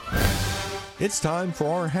It's time for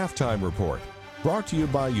our halftime report, brought to you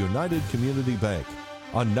by United Community Bank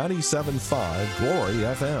on 97.5 Glory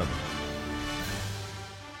FM.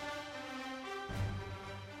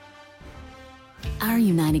 Our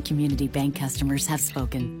United Community Bank customers have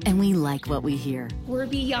spoken, and we like what we hear. We're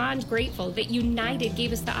beyond grateful that United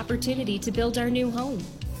gave us the opportunity to build our new home.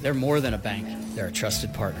 They're more than a bank. They're a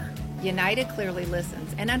trusted partner. United clearly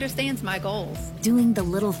listens and understands my goals. Doing the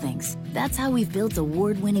little things. That's how we've built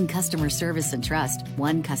award-winning customer service and trust,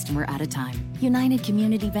 one customer at a time. United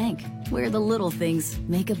Community Bank, where the little things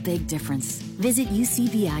make a big difference. Visit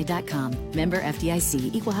ucbi.com. Member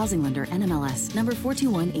FDIC, Equal Housing Lender, NMLS, number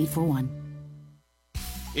 421841.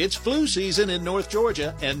 It's flu season in North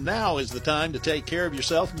Georgia, and now is the time to take care of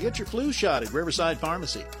yourself and get your flu shot at Riverside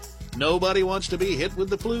Pharmacy. Nobody wants to be hit with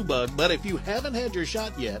the flu bug, but if you haven't had your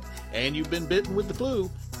shot yet and you've been bitten with the flu,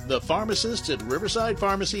 the pharmacists at Riverside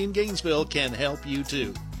Pharmacy in Gainesville can help you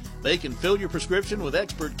too. They can fill your prescription with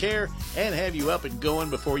expert care and have you up and going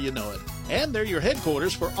before you know it. And they're your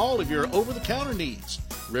headquarters for all of your over-the-counter needs.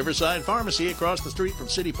 Riverside Pharmacy across the street from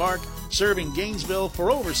City Park, serving Gainesville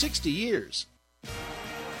for over 60 years.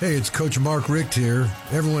 Hey, it's Coach Mark Richt here.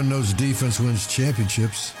 Everyone knows defense wins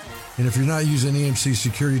championships. And if you're not using EMC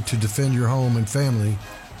Security to defend your home and family,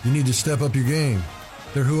 you need to step up your game.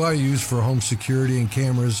 They're who I use for home security and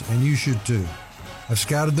cameras, and you should too. I've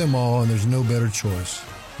scouted them all, and there's no better choice.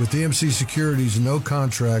 With EMC Security's no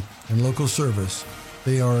contract and local service,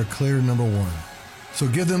 they are a clear number one. So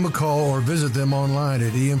give them a call or visit them online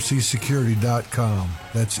at emcsecurity.com.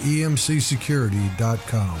 That's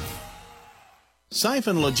emcsecurity.com.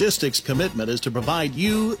 Siphon Logistics' commitment is to provide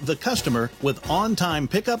you, the customer, with on-time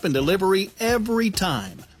pickup and delivery every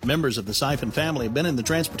time. Members of the Siphon family have been in the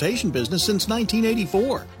transportation business since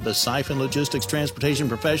 1984. The Siphon Logistics transportation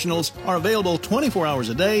professionals are available 24 hours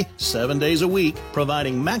a day, 7 days a week,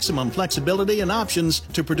 providing maximum flexibility and options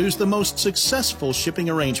to produce the most successful shipping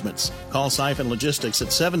arrangements. Call Siphon Logistics at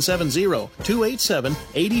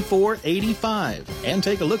 770-287-8485 and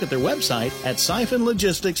take a look at their website at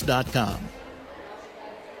siphonlogistics.com.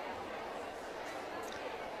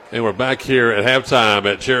 And we're back here at halftime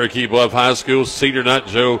at Cherokee Bluff High School. Senior night.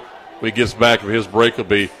 Joe, when he gets back from his break, will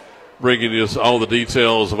be bringing us all the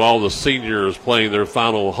details of all the seniors playing their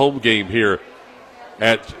final home game here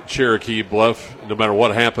at Cherokee Bluff. No matter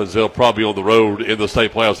what happens, they'll probably be on the road in the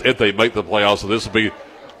state playoffs if they make the playoffs. So this will be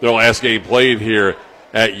their last game played here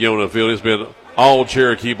at Yona Field. It's been all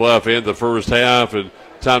Cherokee Bluff in the first half. And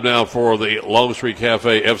time now for the Long Street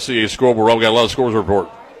Cafe FCA scoreboard. Rob, got a lot of scores to report.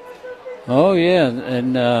 Oh, yeah,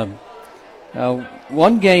 and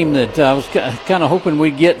one game that I was kind of hoping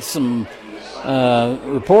we'd get some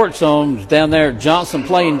reports on was down there at Johnson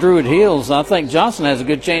playing Druid Hills. I think Johnson has a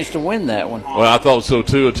good chance to win that one. Well, I thought so,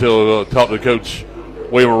 too, until talking to Coach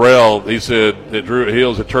William Morrell. He said that Druid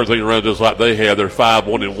Hills had turned things around just like they had. They're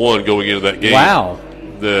 5-1-1 going into that game. Wow.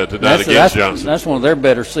 Tonight against Johnson. That's one of their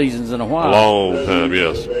better seasons in a while. A long time,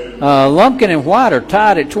 yes. Lumpkin and White are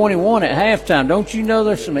tied at 21 at halftime. Don't you know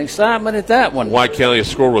there's some excitement at that one? White County has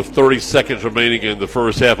scored with 30 seconds remaining in the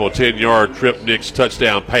first half on a 10-yard trip. Nick's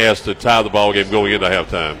touchdown pass to tie the ball game going into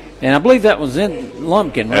halftime. And I believe that was in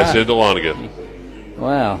Lumpkin, right? That's in Dahlonega.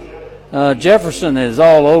 Wow. Jefferson is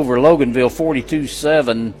all over Loganville,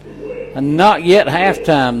 42-7. Not yet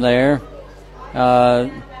halftime there.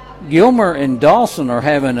 Gilmer and Dawson are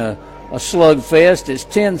having a slugfest. It's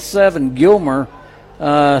 10-7 Gilmer.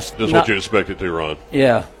 Just what you expected to, Ron.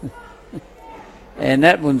 Yeah. And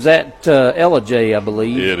that one's at Ella J, I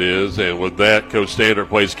believe. It is. And with that, Coach Standard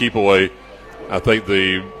plays keep away. I think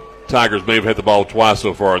the Tigers may have had the ball twice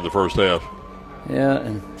so far in the first half. Yeah,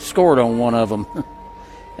 and scored on one of them.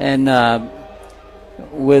 And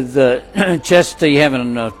with Chestatee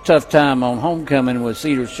having a tough time on homecoming with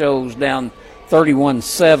Cedar Shoals down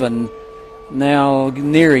 31-7, now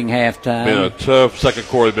nearing halftime. Been a tough second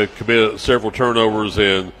quarter. They've committed several turnovers,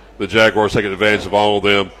 and the Jaguars taking advantage of all of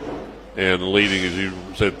them and leading, as you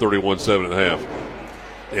said, 31-7 at half.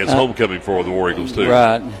 And it's homecoming for the War Eagles, too.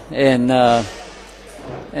 Right.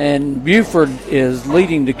 And Buford is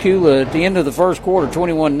leading Decula at the end of the first quarter,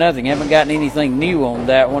 21-0. Haven't gotten anything new on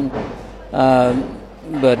that one. But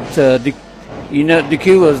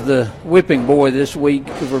Decula's the whipping boy this week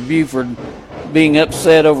for Buford, being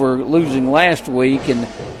upset over losing last week, and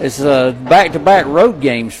it's back-to-back road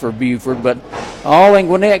games for Buford, but all in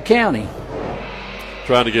Gwinnett County.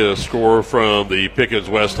 Trying to get a score from the Pickens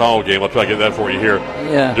West Hall game. I'll try to get that for you here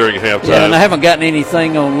during halftime. Yeah, and I haven't gotten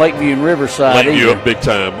anything on Lakeview and Riverside Lakeview either. Up big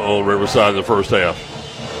time on Riverside in the first half.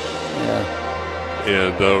 Yeah.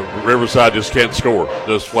 And Riverside just can't score.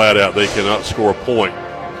 Just flat out, they cannot score a point.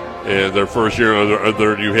 And their first year under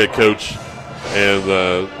their new head coach,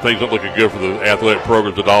 and things aren't looking good for the athletic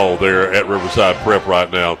programs at all there at Riverside Prep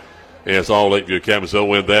right now. And it's all Lakeview Academy, so they'll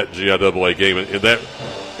win that GIAA game.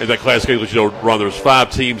 And that class game, Ron, there's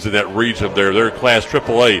 5 teams in that region there. They're in Class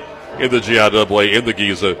AAA in the GIAA in the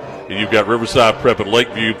Giza. And you've got Riverside Prep and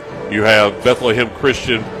Lakeview. You have Bethlehem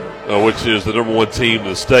Christian, which is the number 1 team in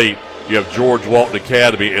the state. You have George Walton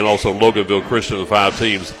Academy and also Loganville Christian, the 5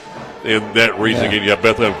 teams in that region. Again, you have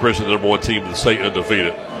Bethlehem Christian, the number 1 team in the state,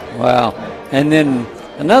 undefeated. Wow. And then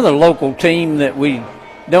another local team that we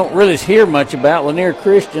don't really hear much about, Lanier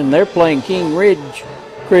Christian. They're playing King Ridge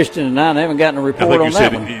Christian tonight. I haven't gotten a report on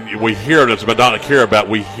that one. We hear it, but not care about.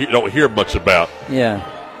 Don't hear much about. Yeah.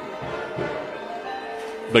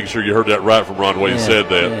 Making sure you heard that right from Ron when he said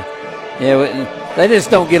that. Yeah, they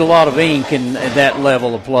just don't get a lot of ink at that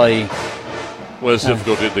level of play. Well, it's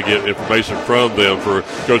difficult to get information from them for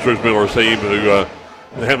Coach Rich Miller's team, who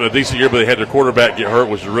having a decent year, but they had their quarterback get hurt,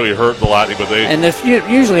 which really hurt the Lightning. But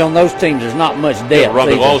usually on those teams, there's not much depth. Yeah,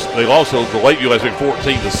 they lost the Lakeview last week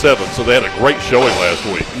 14-7, so they had a great showing last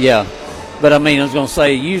week. Yeah, but I was going to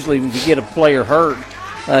say, usually when you get a player hurt,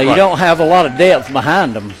 you don't have a lot of depth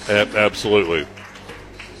behind them. Absolutely.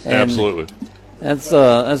 And absolutely. That's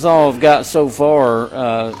all I've got so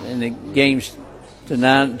far in the games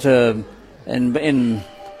tonight. And in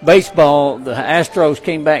baseball, the Astros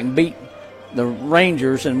came back and beat the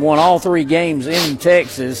Rangers and won all 3 games in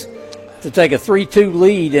Texas to take a 3-2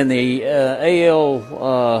 lead in the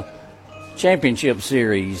AL Championship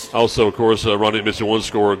Series. Also, of course, Ron didn't mention one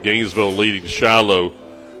score, Gainesville leading Shiloh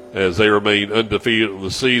as they remain undefeated in the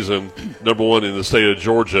season, number 1 in the state of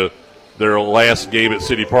Georgia. Their last game at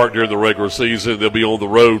City Park during the regular season. They'll be on the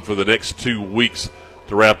road for the next 2 weeks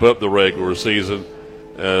to wrap up the regular season.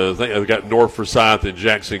 I think they've got North Forsyth and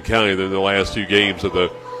Jackson County in the last 2 games of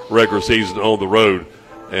the regular season on the road.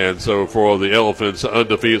 And so for the Elephants,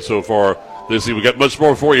 undefeated so far this season. We got much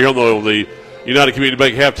more for you here on the United Community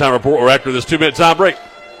Bank halftime report, or after this 2-minute time break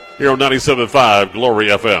here on 97.5 Glory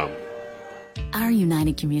FM. Our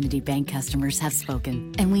United Community Bank customers have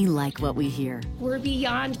spoken, and we like what we hear. We're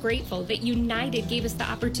beyond grateful that United gave us the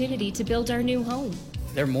opportunity to build our new home.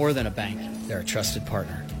 They're more than a bank. They're a trusted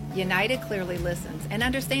partner. United clearly listens and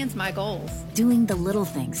understands my goals. Doing the little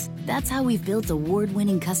things. That's how we've built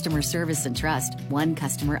award-winning customer service and trust, 1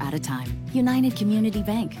 customer at a time. United Community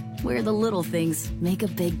Bank, where the little things make a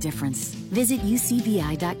big difference. Visit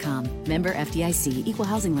ucbi.com. Member FDIC, Equal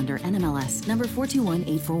Housing Lender, NMLS, number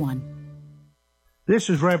 421841. This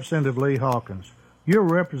is Representative Lee Hawkins, your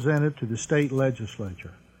representative to the state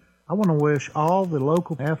legislature. I want to wish all the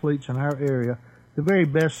local athletes in our area the very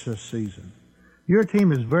best this season. Your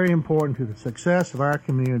team is very important to the success of our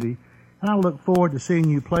community, and I look forward to seeing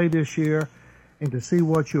you play this year and to see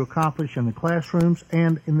what you accomplish in the classrooms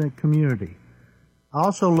and in the community. I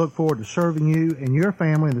also look forward to serving you and your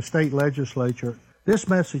family in the state legislature. This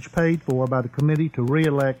message paid for by the committee to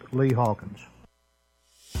re-elect Lee Hawkins.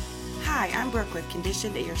 Hi, I'm Brooke with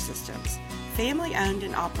Conditioned Ear Systems. Family owned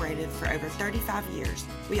and operated for over 35 years,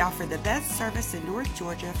 we offer the best service in North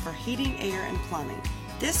Georgia for heating, air, and plumbing.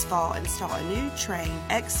 This fall, install a new Trane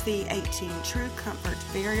XV18 True Comfort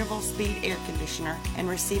Variable Speed Air Conditioner and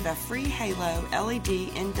receive a free Halo LED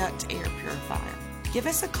Induct Air Purifier. Give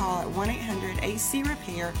us a call at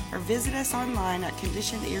 1-800-AC-REPAIR or visit us online at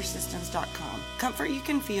conditionedairsystems.com. Comfort you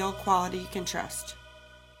can feel, quality you can trust.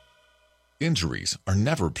 Injuries are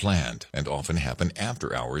never planned and often happen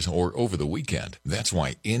after hours or over the weekend. That's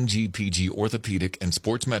why NGPG Orthopedic and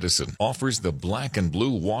Sports Medicine offers the Black and Blue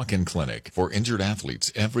Walk-In Clinic for injured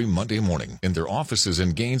athletes every Monday morning in their offices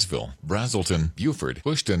in Gainesville, Brazelton, Buford,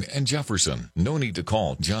 Bushton, and Jefferson. No need to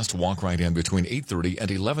call. Just walk right in between 8:30 and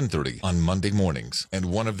 11:30 on Monday mornings. And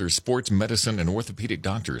one of their sports medicine and orthopedic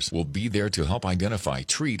doctors will be there to help identify,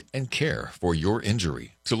 treat, and care for your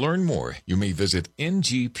injury. To learn more, you may visit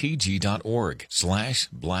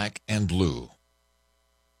ngpg.org/blackandblue.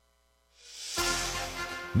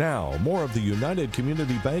 Now, more of the United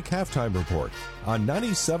Community Bank halftime report on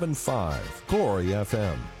 97.5 Glory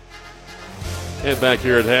FM. And back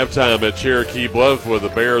here at halftime at Cherokee Bluff with the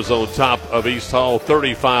Bears on top of East Hall,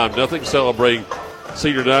 35-0, celebrating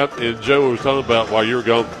senior night. And Joe was talking about while you were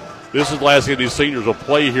gone, this is the last game these seniors will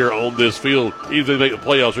play here on this field. Even if they make the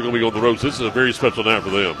playoffs, they're going to be on the road. So this is a very special night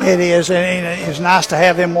for them. It is, and it's nice to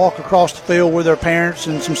have them walk across the field with their parents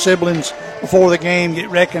and some siblings before the game, get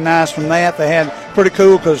recognized from that. They had pretty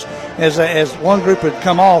cool because as one group would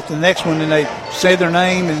come off, the next one, and they say their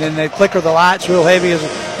name, and then they flicker the lights real heavy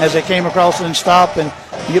as they came across and stop, and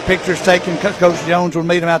you get pictures taken. Coach Jones will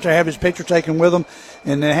meet them out there, have his picture taken with them,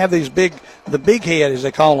 and they have these the big head, as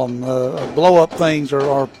they call them, blow-up things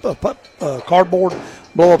or cardboard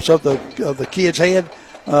blow-ups of the kid's head.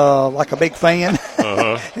 Like a big fan,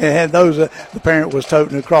 and those the parent was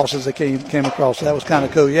toting across as they came across. So that was kind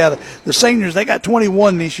of cool. Yeah, the seniors, they got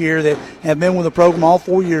 21 this year that have been with the program all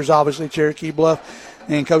 4 years. Obviously, Cherokee Bluff,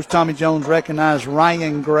 and Coach Tommy Jones recognized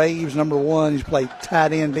Ryan Graves, number 1. He's played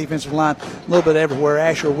tight end, defensive line, a little bit everywhere.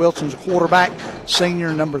 Asher Wilson's a quarterback,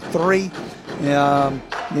 senior, number 3.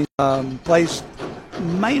 He plays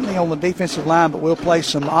mainly on the defensive line, but will play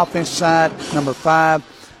some offensive side, number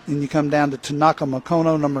 5. Then you come down to Tanaka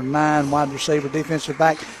Makono, number 9, wide receiver, defensive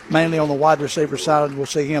back, mainly on the wide receiver side. We'll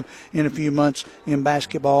see him in a few months in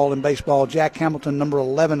basketball and baseball. Jack Hamilton, number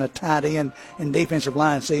 11, a tight end and defensive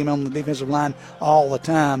line. See him on the defensive line all the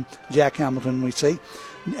time. Jack Hamilton, we see.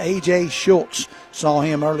 A.J. Schultz, saw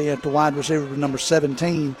him earlier at the wide receiver, number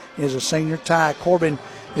 17, is a senior. Ty Corbin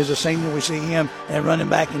is a senior. We see him at running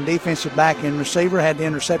back and defensive back and receiver. Had the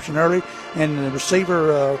interception early. And the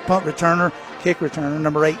receiver, punt returner, kick returner,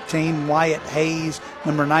 number 18, Wyatt Hayes,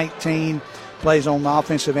 number 19, plays on the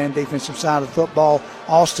offensive and defensive side of football.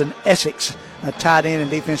 Austin Essex, a tight end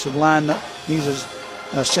and defensive line. He's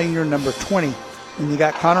a senior, number 20. And you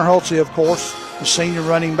got Connor Holtze, of course, the senior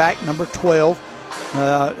running back, number 12.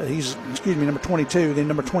 Number 22. Then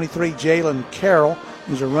number 23, Jalen Carroll,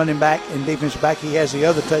 is a running back and defensive back. He has the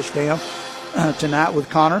other touchdown tonight with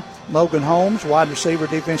Connor. Logan Holmes, wide receiver,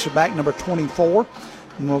 defensive back, number 24.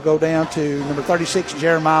 And we'll go down to number 36,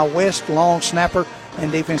 Jeremiah West, long snapper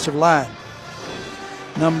and defensive line.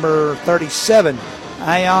 Number 37,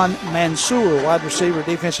 Ayan Mansour, wide receiver,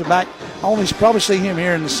 defensive back. I only probably see him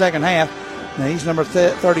here in the second half. Now he's number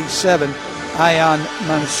 37, Ayan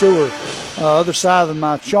Mansour. Other side of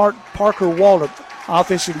my chart, Parker Waldrop,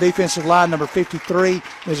 offensive defensive line, number 53,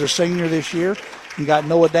 is a senior this year. You got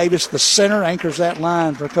Noah Davis, the center, anchors that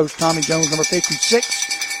line for Coach Tommy Jones, number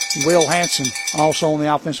 56. Will Hanson, also on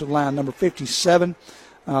the offensive line, number 57.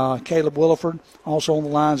 Caleb Williford, also on the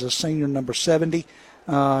line, is a senior, number 70.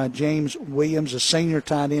 James Williams, a senior,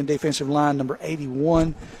 tight end, defensive line, number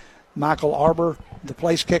 81. Michael Arbor, the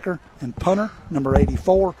place kicker and punter, number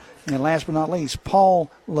 84. And last but not least,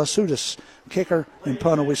 Paul Lasudis, kicker and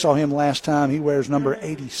punter. We saw him last time. He wears number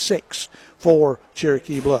 86 for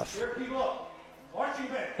Cherokee Bluff.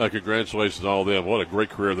 Congratulations to all of them. What a great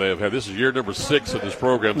career they have had. This is year number 6 of this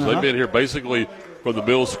program. So they've been here basically from the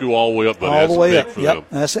middle school all the way up. But all the way up. Yep,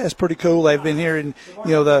 that's pretty cool. They've been here, and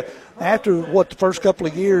after the first couple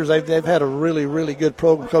of years, they've had a really, really good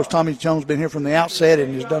program. Coach Tommy Jones has been here from the outset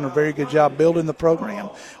and has done a very good job building the program.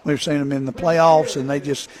 We've seen them in the playoffs, and they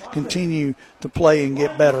just continue to play and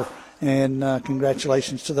get better. And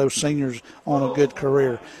congratulations to those seniors on a good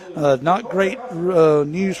career. Not great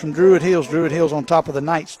news from Druid Hills. Druid Hills on top of the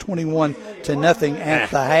Knights, 21-0 at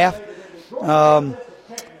the half.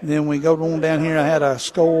 Then we go on down here. I had a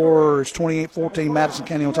score. It's 28-14. Madison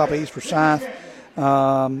County on top of East Forsyth.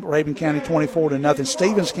 Raven County 24-0.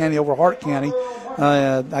 Stevens County over Hart County.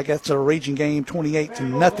 I guess it's a region game,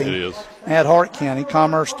 28-0. It is. At Hart County.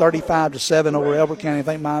 Commerce 35-7 over Elbert County. I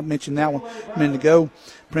think I mentioned that one a minute ago.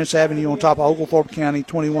 Prince Avenue on top of Oglethorpe County,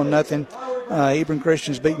 21-0. Hebron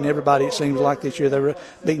Christian's beating everybody, it seems like, this year. They were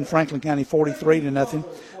beating Franklin County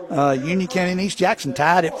 43-0. Union County and East Jackson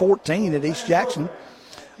tied at 14 at East Jackson.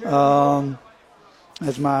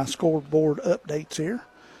 As my scoreboard updates here.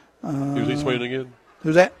 Who's East playing again?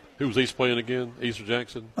 Who's that? Who was East playing again? East or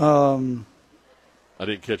Jackson? I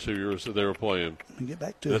didn't catch who they were playing. Let me get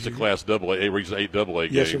back to That's it. a Class AA, Region 8 AA game.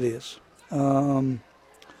 Yes, it is. Hang on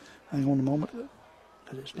a moment.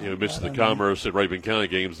 You mentioned the Commerce and Raven County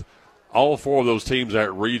games. All 4 of those teams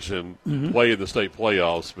at region play in the state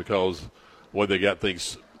playoffs because they got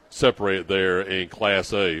things separated there in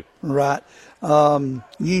Class A. Right.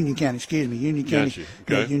 Union County. Union County.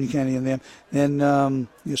 Okay. Union County and them. Then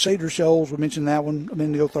Cedar Shoals, we mentioned that one a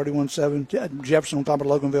minute ago, 31-7. Jefferson on top of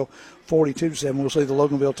Loganville, 42-7. We'll see the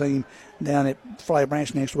Loganville team down at Fly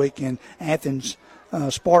Branch next week. And Athens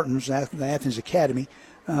Spartans, the Athens Academy,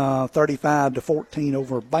 35-14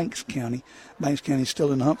 over Banks County. Banks County is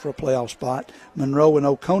still in the hunt for a playoff spot. Monroe and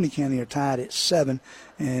Oconee County are tied at 7,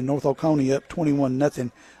 and North Oconee up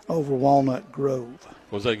 21-0 over Walnut Grove.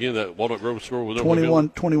 Was that again that Walnut Grove score? Was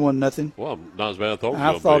 21-0. Well, not as bad as I thought.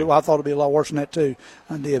 I thought it'd be a lot worse than that too.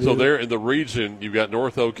 I did. So there in the region, you've got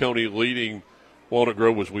North Oconee leading Walnut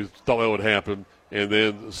Grove, which we thought that would happen. And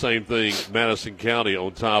then the same thing, Madison County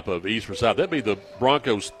on top of East Forsyth. That'd be the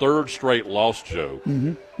Broncos' 3rd straight loss, Joe.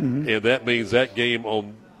 And that means that game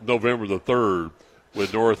on November the 3rd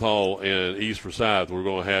with North Hall and East Forsyth we're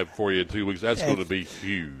going to have for you in 2 weeks. That's going to be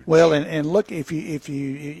huge. Well, and look, if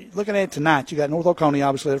you looking at it tonight, you got North Oconee,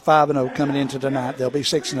 obviously, they're 5-0 coming into tonight. They'll be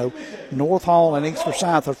 6-0. North Hall and East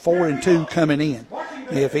Forsyth are 4-2 coming in.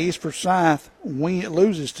 If East Forsyth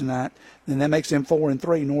loses tonight, then that makes them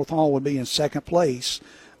 4-3. North Hall would be in second place.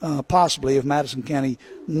 Possibly if Madison County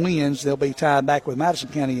wins, they'll be tied back with Madison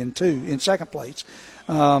County in second place.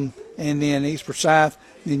 And then East Forsyth,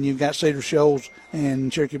 then you've got Cedar Shoals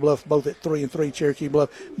and Cherokee Bluff both at 3-3. Cherokee Bluff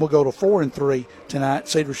will go to 4-3 tonight.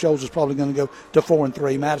 Cedar Shoals is probably going to go to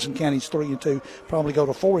 4-3. Madison County's 3-2, probably go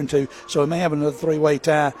to 4-2. So it may have another three-way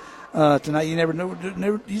tie tonight. You never know.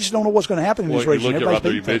 You just don't know what's going to happen in this race. You look at right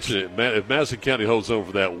there, you mentioned it. If Madison County holds on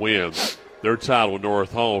for that win, they're tied with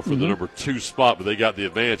North Hall for the number 2 spot, but they got the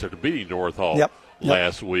advantage after beating North Hall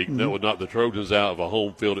last week. That would knock the Trojans out of a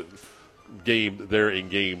home field game there in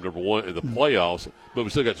game number 1 in the playoffs, but we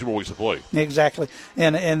still got 2 more weeks to play. Exactly,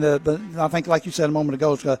 and I think, like you said a moment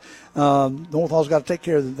ago, North Hall's got to take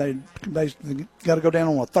care of they got to go down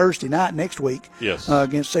on a Thursday night next week. Yes,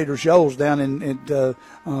 against Cedar Shoals down in and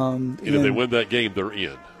if they win that game, they're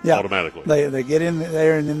in automatically. They get in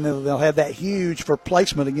there, and then they'll have that huge for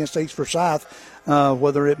placement against East Forsyth,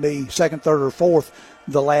 whether it be second, third, or fourth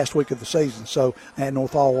the last week of the season. So at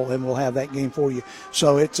North Hall, and we'll have that game for you.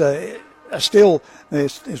 So it's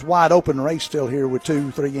wide open race still here with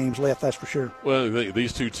 2-3 games left, that's for sure. Well,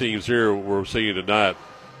 these two teams here we're seeing tonight,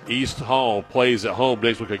 East Hall plays at home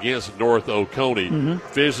next week against North Oconee,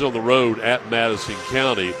 finishes on the road at Madison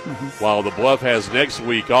County, while the Bluff has next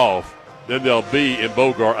week off. Then they'll be in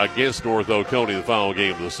Bogart against North Oconee, the final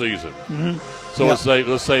game of the season. So let's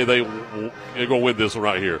say they're going to win this one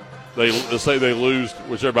right here. Let's say they lose,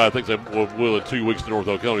 which everybody thinks they will in 2 weeks to North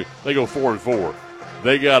Oconee. They go 4-4.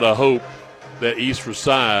 They got to hope that East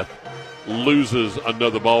Forsyth loses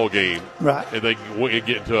another ball game, right? And they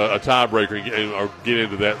get into a tiebreaker or get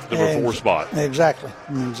into that number 4 spot. Exactly.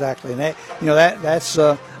 And that's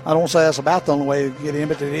I don't want to say that's about the only way to get in,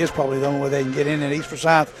 but it is probably the only way they can get in. And East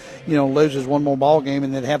Forsyth, loses one more ball game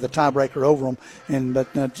and then have the tiebreaker over them.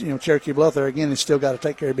 But Cherokee Bluff there again has still got to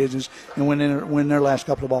take care of business and win their last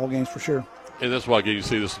couple of ball games for sure. And that's why you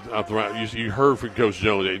see this out throughout. You heard from Coach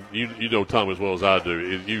Jones. You know Tom as well as I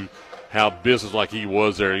do. How business-like he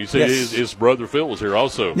was there. You see his brother Phil was here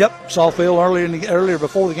also. Yep, saw Phil earlier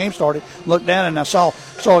before the game started. Looked down and I saw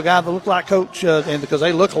a guy that looked like Coach, and because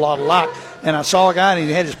they look a lot alike. And I saw a guy and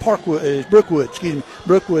he had his Brookwood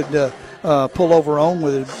pullover on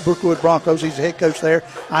with the Brookwood Broncos. He's the head coach there.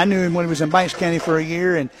 I knew him when he was in Banks County for a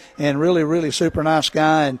year, and really, really super nice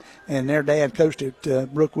guy. And their dad coached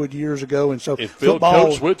at Brookwood years ago. And so Phil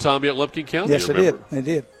coached with Tommy at Lupkin County. Yes, they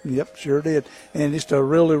did. Yep, sure did. And just a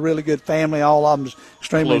really, really good family. All of them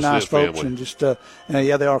extremely nice folks, family. And just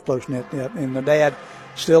they are close knit. Yep. And the dad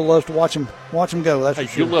still loves to watch him go. That's for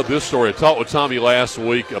sure. You'll love this story. I talked with Tommy last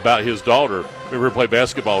week about his daughter. Remember, he played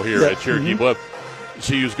basketball here at Cherokee Bluff.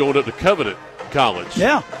 She was going up to Covenant College.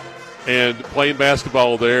 Yeah. And playing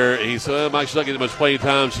basketball there. And he said, she's not getting much playing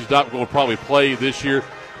time. She's not going to probably play this year.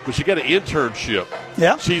 But she got an internship.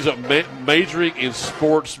 Yeah. She's majoring in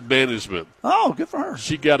sports management. Oh, good for her.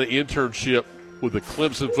 She got an internship with the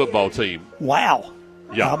Clemson football team. Wow.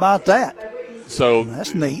 Yeah. How about that? So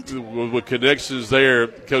that's neat. With connections there,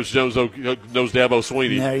 Coach Jones knows Dabo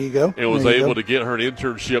Sweeney. There you go. And was able to get her an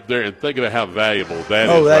internship there. And think about how valuable that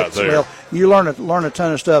is right there. Well, you learn a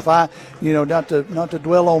ton of stuff. Not to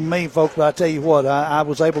dwell on me, folks, but I tell you what, I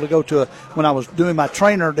was able to go to when I was doing my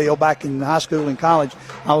trainer deal back in high school and college.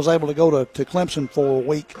 I was able to go to Clemson for a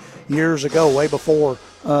week years ago, way before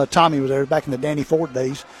Tommy was there, back in the Danny Ford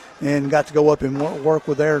days, and got to go up and work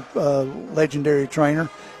with their legendary trainer.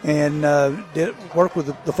 And did work with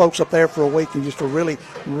the folks up there for a week, and just a really,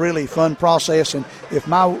 really fun process. And if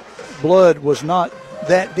my blood was not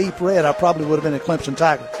that deep red, I probably would have been a Clemson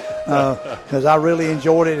Tiger because I really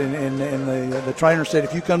enjoyed it. And the trainer said,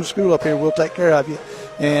 if you come to school up here, we'll take care of you.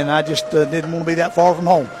 And I just didn't want to be that far from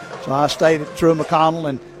home. So I stayed at True McConnell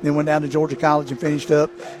and then went down to Georgia College and finished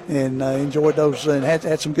up and enjoyed those and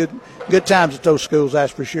had some good times at those schools,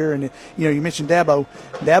 that's for sure. And, you mentioned Dabo.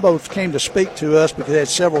 Dabo came to speak to us because they had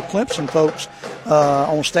several Clemson folks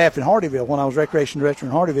on staff in Hardyville when I was recreation director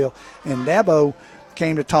in Hardyville. And Dabo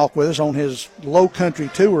came to talk with us on his low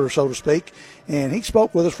country tour, so to speak. And he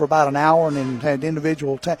spoke with us for about an hour and then had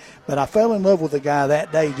individual but I fell in love with the guy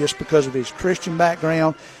that day just because of his Christian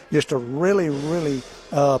background, just a really, really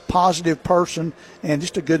positive person and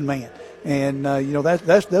just a good man. And,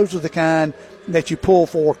 those are the kind that you pull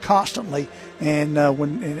for constantly. And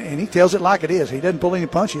and he tells it like it is. He doesn't pull any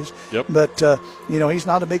punches. Yep. But, he's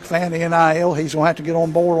not a big fan of NIL. He's going to have to get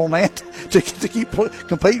on board on that to keep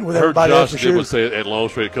competing with everybody else for sure. I heard Josh Dibble say at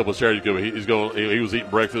Longstreet a couple of Saturdays ago, he was eating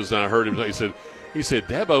breakfast, and I heard him. He said, he said,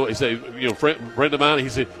 Dabo, he said, friend of mine, he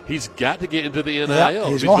said, he's got to get into the NIL. Yep,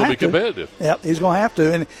 he's going to be competitive. Yep, he's going to have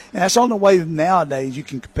to. And that's on the way nowadays. You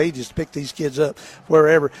can compete, just pick these kids up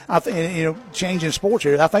wherever. I think, changing sports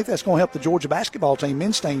here, I think that's going to help the Georgia basketball team,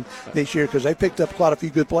 men's team, this year because they picked up quite a few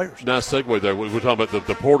good players. Nice segue there. We're talking about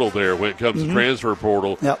the portal there when it comes to transfer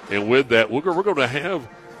portal. Yep. And with that, we're going to have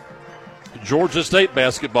Georgia State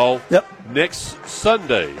basketball next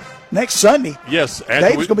Sunday. Next Sunday? Yes.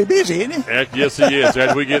 Dave's going to be busy, isn't he? Yes, he is.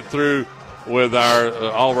 As we get through with our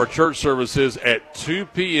all of our church services at 2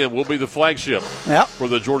 p.m. will be the flagship for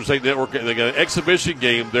the Georgia State Network. And they got an exhibition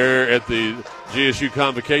game there at the GSU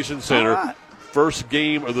Convocation Center. Right. First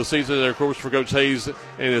game of the season there, of course, for Coach Hayes and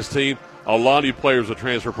his team. A lot of new players will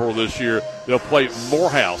transfer portal this year. They'll play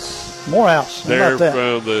Morehouse. There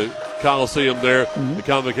from the Coliseum there. The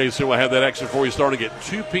Convocation Center will have that action for you starting at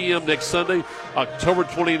 2 p.m. next Sunday, October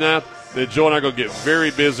 29th. Then Joe and I are going to get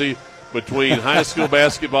very busy between high school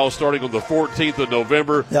basketball starting on the 14th of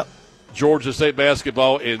November, Georgia State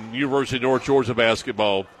basketball, and University of North Georgia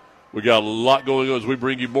basketball. We got a lot going on as we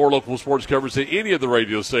bring you more local sports coverage than any of the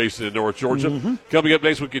radio stations in North Georgia. Coming up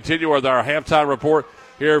next, we continue with our halftime report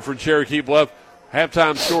here from Cherokee Bluff.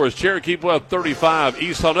 Halftime score is Cherokee Bluff 35,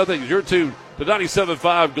 East Hall nothing. You're tuned to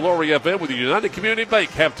 97.5 Glory FM with the United Community Bank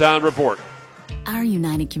halftime report. Our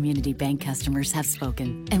United Community Bank customers have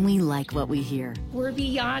spoken, and we like what we hear. We're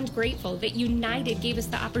beyond grateful that United gave us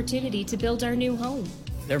the opportunity to build our new home.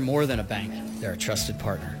 They're more than a bank. They're a trusted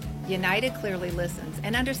partner. United clearly listens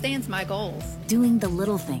and understands my goals. Doing the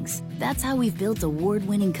little things. That's how we've built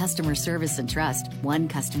award-winning customer service and trust, one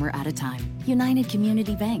customer at a time. United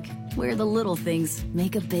Community Bank, where the little things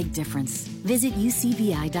make a big difference. Visit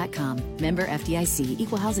ucbi.com. Member FDIC,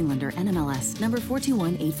 Equal Housing Lender, NMLS, number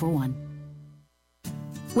 421841.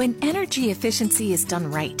 When energy efficiency is done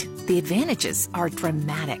right, the advantages are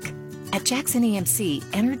dramatic. At Jackson EMC,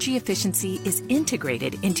 energy efficiency is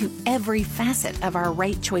integrated into every facet of our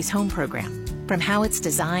Right Choice Home program. From how it's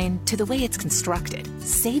designed to the way it's constructed,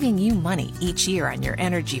 saving you money each year on your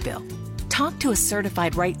energy bill. Talk to a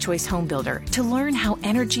certified Right Choice home builder to learn how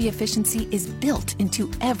energy efficiency is built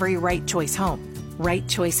into every Right Choice home. Right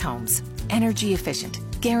Choice Homes. Energy efficient,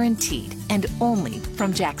 guaranteed, and only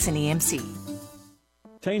from Jackson EMC.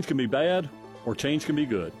 Change can be bad, or change can be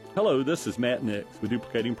good. Hello, this is Matt Nix with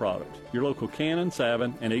Duplicating Products, your local Canon,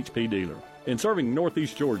 Savin, and HP dealer. In serving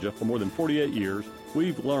Northeast Georgia for more than 48 years,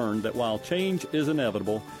 we've learned that while change is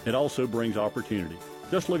inevitable, it also brings opportunity.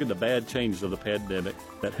 Just look at the bad changes of the pandemic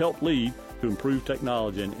that helped lead to improved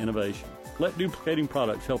technology and innovation. Let Duplicating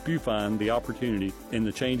Products help you find the opportunity in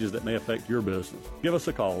the changes that may affect your business. Give us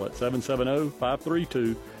a call at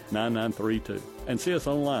 770-532-9932 and see us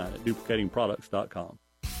online at duplicatingproducts.com.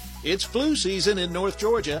 It's flu season in North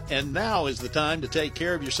Georgia, and now is the time to take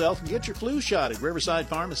care of yourself and get your flu shot at Riverside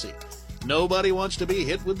Pharmacy. Nobody wants to be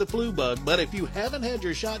hit with the flu bug, but if you haven't had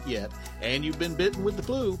your shot yet and you've been bitten with the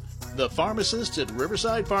flu, the pharmacists at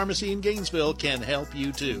Riverside Pharmacy in Gainesville can help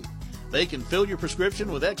you too. They can fill your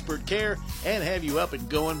prescription with expert care and have you up and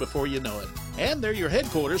going before you know it. And they're your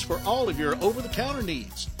headquarters for all of your over-the-counter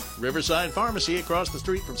needs. Riverside Pharmacy across the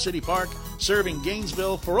street from City Park, serving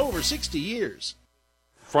Gainesville for over 60 years.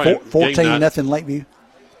 14-0 Lakeview.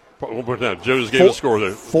 One more time. Joe just gave a score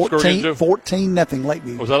there. 14-0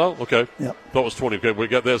 Lakeview. Was that all? Okay. Yep. Thought it was 20. Okay, we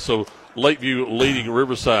got that. So Lakeview leading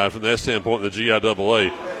Riverside from that standpoint in the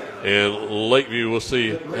GIAA. And Lakeview, we'll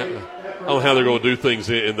see. I don't know how they're going to do things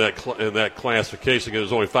in that classification because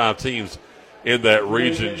there's only 5 teams in that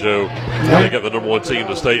region, Joe. They got the number 1 team in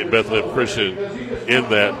the state, Bethlehem Christian, in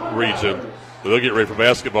that region. But they'll get ready for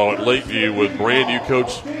basketball at Lakeview with brand new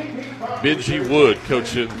coach Benji Wood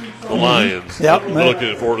coaching the Lions. Yep, we're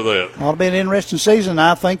looking forward to that. It'll be an interesting season.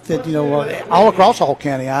 I think that, all across Hall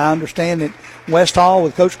County, I understand that West Hall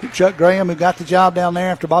with Coach Chuck Graham, who got the job down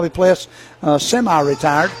there after Bobby Pless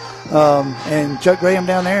semi-retired, and Chuck Graham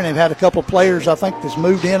down there, and they've had a couple of players, I think, that's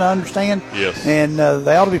moved in, I understand. Yes. And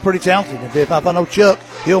they ought to be pretty talented. If I know Chuck,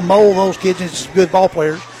 he'll mold those kids into good ball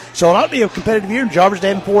players. So it ought to be a competitive year in Jarvis,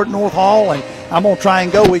 Davenport, North Hall, and I'm going to try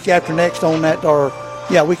and go week after next on that,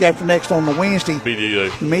 week after next on the Wednesday.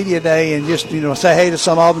 Media Day, and just, say hey to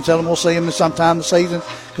some of them, tell them we'll see them sometime this season,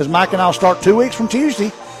 because Mike and I will start 2 weeks from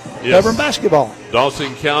Tuesday covering basketball.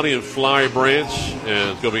 Dawson County and Flowery Branch, and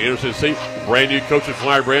it's going to be interesting to see. Brand new coach at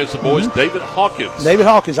Flowery Branch, the boys, David Hawkins. David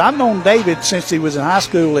Hawkins. I've known David since he was in high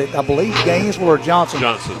school at, I believe, Gainesville or Johnson.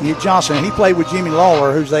 Johnson. He played with Jimmy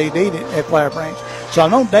Lawler, who's the AD at Flowery Branch. So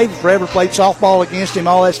I've known David forever, played softball against him,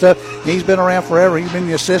 all that stuff. He's been around forever. He's been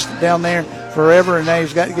the assistant down there forever, and now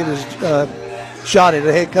he's got to get his shot at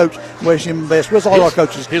the head coach. Wish him the best. With all our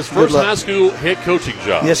coaches. His first high school head coaching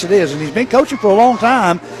job. Yes, it is. And he's been coaching for a long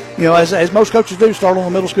time. You know, as most coaches do, start on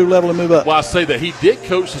the middle school level and move up. Well, I say that he did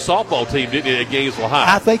coach the softball team, didn't he, at Gainesville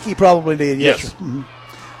High? I think he probably did, yes. Mm-hmm.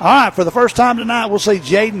 All right, for the first time tonight, we'll see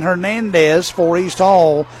Jaden Hernandez for East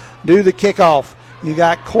Hall do the kickoff. You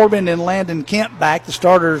got Corbin and Landon Kemp back, the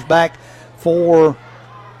starters back for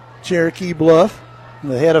Cherokee Bluff.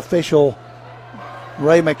 The head official,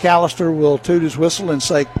 Ray McAllister, will toot his whistle and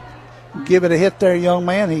say, give it a hit there, young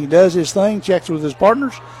man. He does his thing, checks with his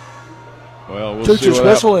partners. Well, we'll toots see his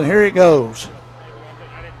whistle, and here it goes.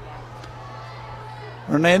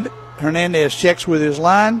 Hernandez checks with his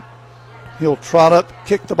line. He'll trot up,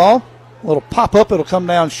 kick the ball. A little pop up, it'll come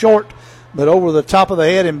down short, but over the top of the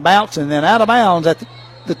head and bounce, and then out of bounds at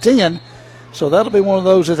the 10. So that'll be one of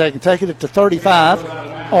those that they can take it to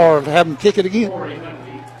 35 or have them kick it again.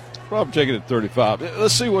 Probably take it at 35.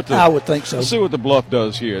 Let's see what I would think so. Let's see what the Bluff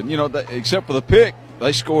does here. You know, except for the pick,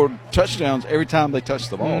 they scored touchdowns every time they touched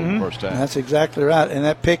the ball in the first half. That's exactly right. And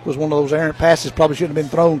that pick was one of those errant passes. Probably shouldn't have been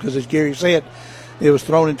thrown because, as Gary said, it was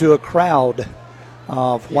thrown into a crowd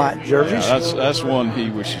of white jerseys. Yeah, that's one he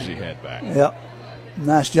wishes he had back. Yep.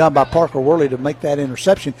 Nice job by Parker Worley to make that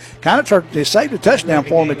interception. Kind of they saved a touchdown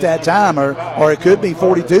for him at that time, or it could be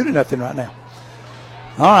 42-0 right now.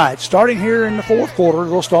 All right, starting here in the fourth quarter,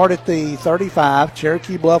 we'll start at the 35.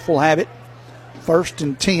 Cherokee Bluff will have it. 1st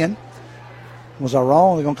and 10. Was I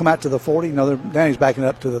wrong? They're going to come out to the 40? No, Danny's backing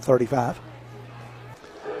up to the 35.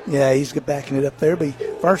 Yeah, he's backing it up there. Be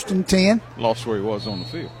 1st and 10. Lost where he was on the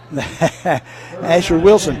field. Asher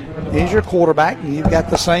Wilson is your quarterback. And you've got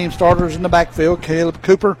the same starters in the backfield. Caleb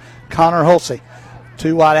Cooper, Connor Hulsey.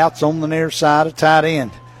 2 wideouts on the near side, a tight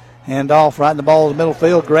end. Hand off right in the ball in the middle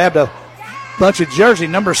field. Grabbed a bunch of jersey.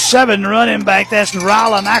 Number 7 running back. That's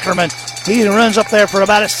Rylan Ackerman. He runs up there for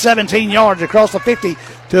about 17 yards across the 50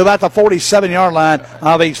 to about the 47-yard line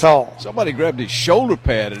of East Hall. Somebody grabbed his shoulder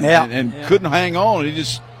pad and couldn't hang on. He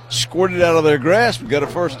just squirted it out of their grasp and got a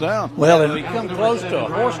first down. Well, and come close to a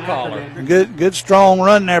horse collar. Good strong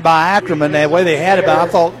run there by Ackerman. That way they had it, but I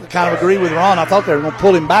thought, kind of agree with Ron, I thought they were going to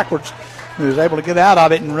pull him backwards. He was able to get out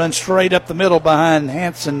of it and run straight up the middle behind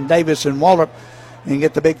Hanson, Davis, and Waldrop and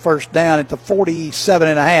get the big first down at the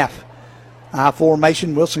 47.5. I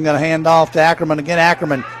formation. Wilson going to hand off to Ackerman again.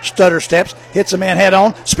 Ackerman stutter steps, hits a man head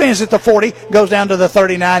on, spins at the 40, goes down to the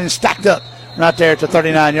 39 and stacked up right there at the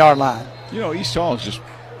 39-yard line. You know, East Hall is just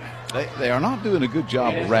they are not doing a good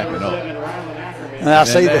job of wrapping up. And I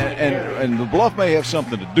see that, and the Bluff may have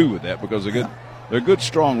something to do with that because they're good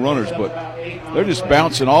strong runners, but they're just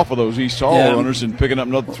bouncing off of those East Hall runners and picking up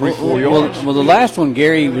another 3-4 yards. Well, the last one,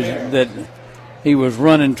 Gary, was that he was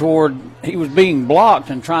running toward. He was being blocked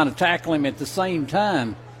and trying to tackle him at the same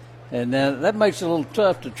time. And that makes it a little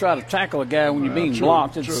tough to try to tackle a guy when you're being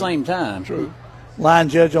blocked at the same time. True. Line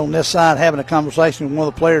judge on this side having a conversation with one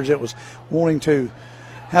of the players that was wanting to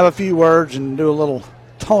have a few words and do a little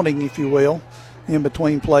taunting, if you will, in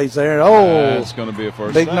between plays there. It's going to be a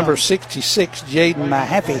first big down. Number 66, Jaden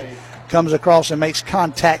Mahaffey, comes across and makes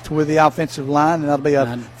contact with the offensive line, and that'll be a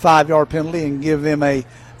 5-yard penalty and give them a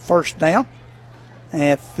first down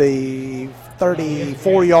at the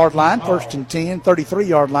 34-yard line, 1st and 10,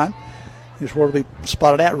 33-yard line is where it'll be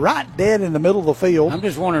spotted at, right dead in the middle of the field. I'm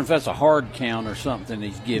just wondering if that's a hard count or something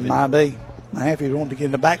he's giving. Might be. Mahaffey wanting to get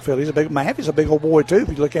in the backfield. Mahaffey's a big old boy, too, if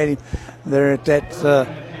you look at him there at that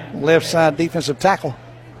left side defensive tackle.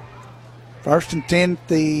 1st and 10,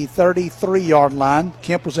 the 33-yard line.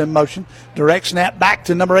 Kemp was in motion. Direct snap back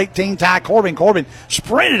to number 18, Ty Corbin. Corbin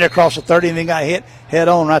sprinted across the 30 and then got hit head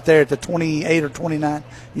on right there at the 28 or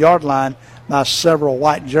 29-yard line by several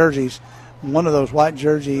white jerseys. One of those white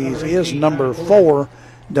jerseys is number 4,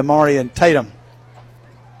 Demarion Tatum.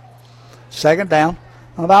 2nd down.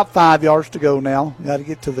 About 5 yards to go now. Got to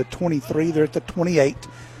get to the 23. They're at the 28.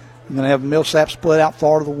 You're going to have Millsap split out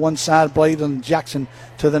far to the one side, Blade and Jackson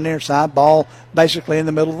to the near side. Ball basically in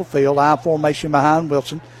the middle of the field. I formation behind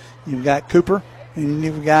Wilson. You've got Cooper, and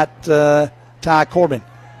you've got Ty Corbin.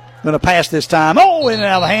 Going to pass this time. Oh, in and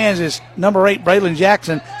out of the hands is number 8, Braylon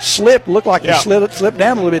Jackson. Looked like he slipped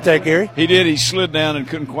down a little bit there, Gary. He did. He slid down and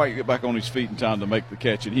couldn't quite get back on his feet in time to make the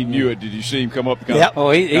catch, and he knew it. Did you see him come up and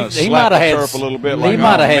he might have had a little bit? He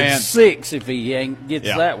might have had 6 if he gets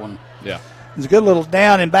that one. Yeah. It's a good little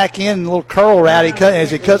down and back in, a little curl route.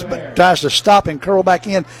 As he cuts, tries to stop and curl back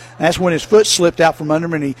in. That's when his foot slipped out from under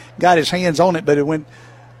him, and he got his hands on it, but it went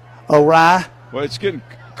awry. Well, it's getting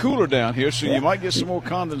cooler down here, so you might get some more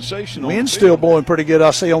condensation. Wind's still blowing pretty good.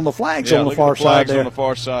 I see on the flags on the far side there. On the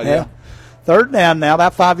far side, yeah. 3rd down now,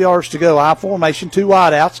 about 5 yards to go. I formation, 2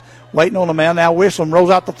 wideouts. waiting on the man. Now Whistling rolls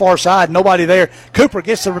out the far side. Nobody there. Cooper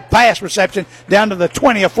gets the pass reception down to the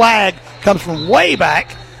 20. A flag comes from way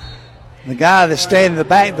back. The guy that's standing the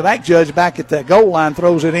back judge back at the goal line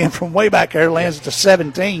throws it in from way back there, lands at the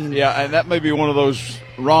 17. Yeah, and that may be one of those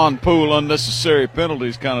Ron Poole unnecessary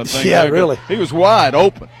penalties kind of thing. Yeah, really. He was wide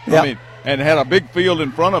open. Yep. I mean, and had a big field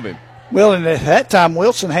in front of him. Well, and at that time,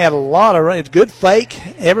 Wilson had a lot of it's good fake.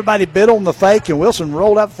 Everybody bid on the fake, and Wilson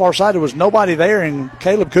rolled out the far side. There was nobody there, and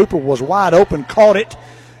Caleb Cooper was wide open, caught it,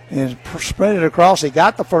 and sprinted across. He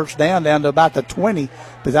got the first down to about the 20,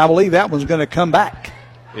 but I believe that one's going to come back.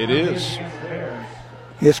 It is.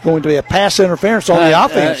 It's going to be a pass interference on the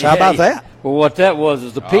offense. How about that? Well, what that was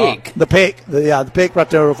is the pick. The pick. The pick right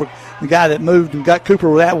there. For the guy that moved and got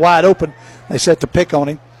Cooper that wide open, they set the pick on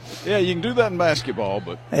him. Yeah, you can do that in basketball,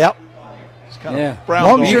 but yep. It's kind of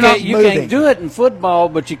frowned on. You can do it in football,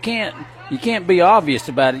 but you can't be obvious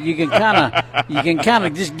about it. You can kind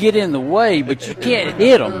of just get in the way, but you can't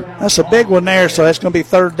hit them. That's a big one there, so that's going to be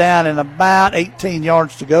third down and about 18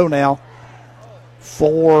 yards to go now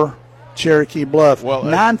for Cherokee Bluff. Well,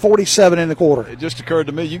 9:47 in the quarter. It just occurred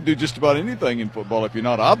to me you can do just about anything in football if you're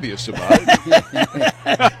not obvious about it.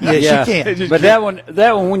 Yes, you can. But that one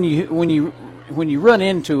when you run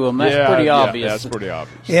into them, that's pretty obvious. Yeah, that's pretty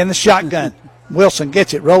obvious. In the shotgun. Wilson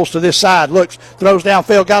gets it, rolls to this side, looks, throws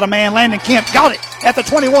downfield, got a man. Landon Kemp got it at the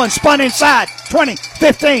 21, spun inside, 20,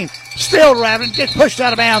 15, still driving, gets pushed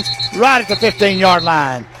out of bounds right at the 15-yard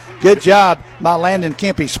line. Good job by Landon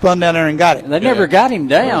Kemp. He spun down there and got it. They never got him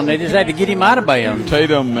down. They just had to get him out of bounds.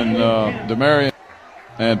 Tatum and DeMarion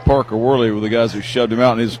and Parker Worley were the guys who shoved him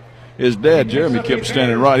out, and his dad, Jeremy, kept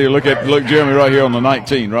standing right here. Look Jeremy right here on the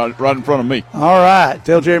 19, right in front of me. All right.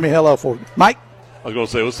 Tell Jeremy hello for me. Mike? I was going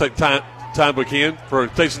to say, let's take time we can for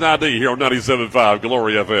Station ID here on 97.5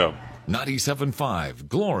 Glory FM. 97.5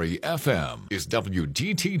 Glory FM is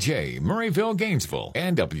WGTJ Murrayville, Gainesville,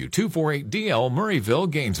 and W248DL Murrayville,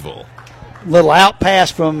 Gainesville. Little out pass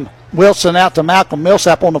from Wilson out to Malcolm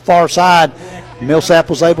Millsap on the far side. Millsap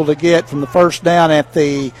was able to get from the first down at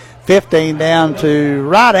the 15 down to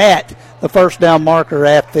right at the first down marker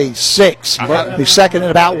at the 6. He's second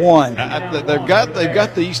at about 1. They've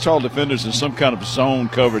got the East Hall defenders in some kind of zone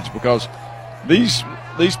coverage because these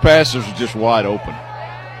passes are just wide open.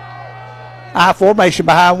 I formation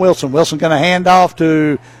behind Wilson. Wilson going to hand off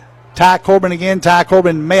to Ty Corbin again. Ty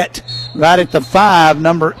Corbin met right at the 5.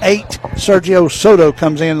 Number 8, Sergio Soto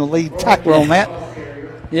comes in, the lead tackler on that.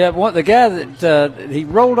 Yeah, the guy that he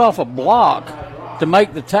rolled off a block to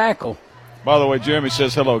make the tackle. By the way, Jeremy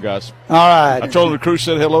says hello, guys. All right. I told him the crew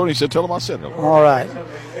said hello, and he said, tell him I said hello. All right.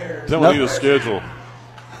 Tell him need a schedule.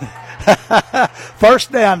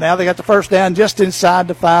 First down now. They got the first down just inside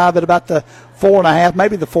the 5 at about the 4.5,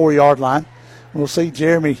 maybe the 4-yard line. We'll see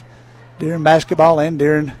Jeremy during basketball and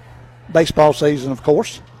during baseball season, of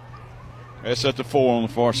course. That's at the 4 on the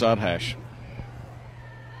far side hash.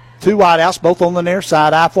 2 wideouts, both on the near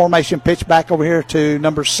side. I formation pitch back over here to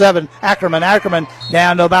number 7, Ackerman. Ackerman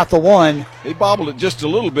down to about the 1. He bobbled it just a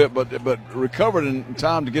little bit, but recovered in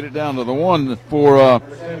time to get it down to the 1 for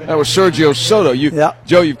that was Sergio Soto.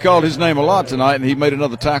 Joe, you've called his name a lot tonight, and he made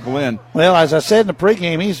another tackle in. Well, as I said in the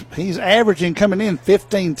pregame, he's averaging coming in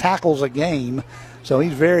 15 tackles a game, so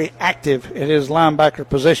he's very active at his linebacker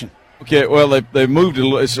position. Okay, well, they moved it.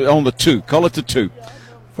 It's on the 2. Call it the 2.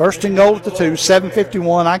 First and goal at the 2,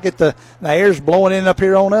 7:51. I get the air's blowing in up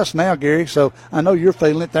here on us now, Gary, so I know you're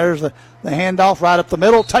feeling it. There's the handoff right up the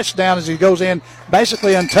middle. Touchdown as he goes in,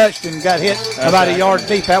 basically untouched and got hit about a yard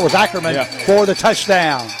deep. That was Ackerman for the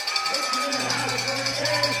touchdown.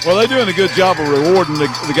 Well, they're doing a good job of rewarding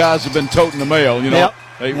the guys who've been toting the mail. You know,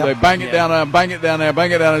 they bang it down there, bang it down there, bang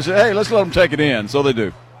it down there, and say, hey, let's let them take it in. So they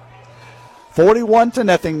do.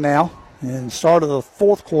 41-0 now. And start of the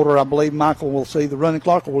fourth quarter, I believe Michael will see the running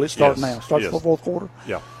clock, or will it start now? Start the fourth quarter?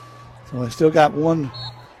 Yeah. So we still got one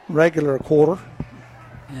regular quarter,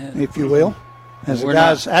 if you will. As the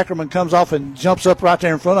guys, Ackerman comes off and jumps up right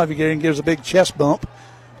there in front of you, Gary, and gives a big chest bump.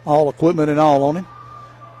 All equipment and all on him.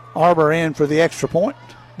 Arbor in for the extra point.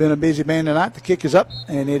 Been a busy man tonight. The kick is up,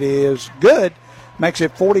 and it is good. Makes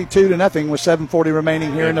it 42-0 with 7:40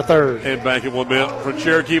 remaining here in the third. And back in 1 minute for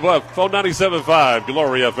Cherokee Bluff. Phone 97.5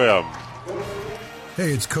 Glory FM.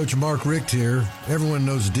 Hey, it's Coach Mark Richt here. Everyone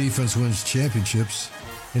knows defense wins championships.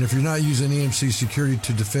 And if you're not using EMC Security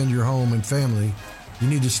to defend your home and family, you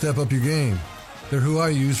need to step up your game. They're who I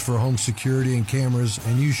use for home security and cameras,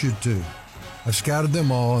 and you should too. I've scouted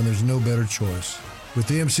them all, and there's no better choice. With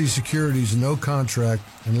EMC Security's no contract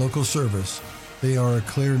and local service, they are a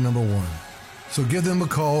clear number 1. So give them a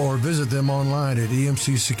call or visit them online at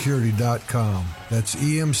emcsecurity.com. That's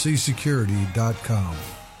emcsecurity.com.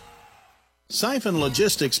 Siphon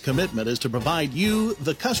Logistics' commitment is to provide you,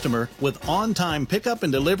 the customer, with on-time pickup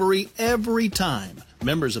and delivery every time.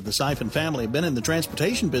 Members of the Siphon family have been in the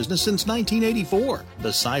transportation business since 1984.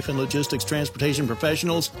 The Siphon Logistics transportation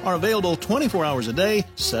professionals are available 24 hours a day,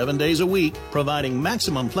 7 days a week, providing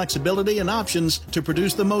maximum flexibility and options to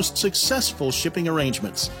produce the most successful shipping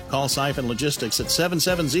arrangements. Call Siphon Logistics at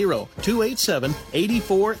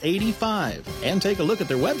 770-287-8485 and take a look at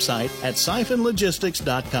their website at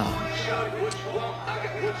siphonlogistics.com.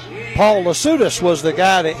 Paul Lasudas was the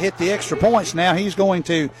guy that hit the extra points. Now he's going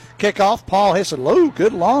to kick off. Paul hits a low,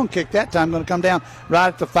 good long kick that time. Going to come down right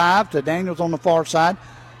at the 5 to Daniels on the far side.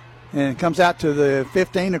 And it comes out to the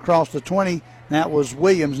 15 across the 20. That was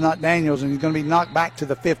Williams, not Daniels, and he's going to be knocked back to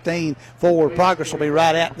the 15. Forward progress will be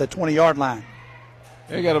right at the 20-yard line.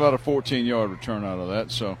 They got about a 14-yard return out of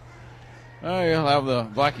that. So you'll have the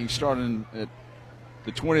Vikings starting at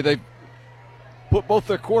the 20. They put both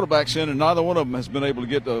their quarterbacks in, and neither one of them has been able to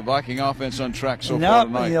get the Viking offense on track so far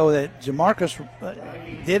tonight. You know, that Jamarcus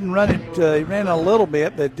didn't run it. He ran a little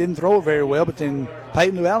bit, but didn't throw it very well. But then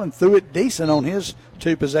Peyton Llewellyn threw it decent on his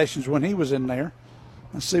 2 possessions when he was in there.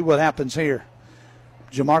 Let's see what happens here.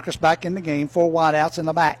 Jamarcus back in the game, 4 wideouts in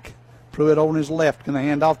the back. Pruitt on his left, going to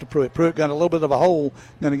hand off to Pruitt. Pruitt got a little bit of a hole,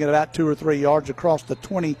 going to get about 2 or 3 yards across the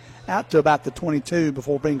 20, out to about the 22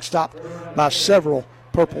 before being stopped by several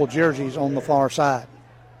purple jerseys on the far side.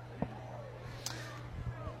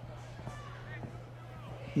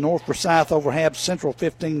 North Forsyth over Hab Central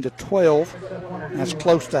 15-12. That's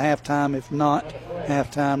close to halftime, if not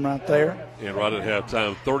halftime right there. And right at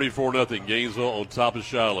halftime, 34-0 Gainesville on top of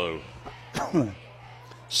Shiloh.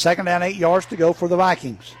 Second down, 8 yards to go for the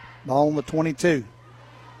Vikings. Ball on the 22.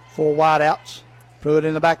 4 wideouts. Pruitt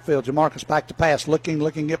in the backfield. Jamarcus back to pass. Looking,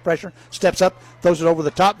 get pressure. Steps up, throws it over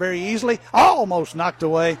the top very easily. Almost knocked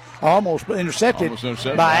away. Almost intercepted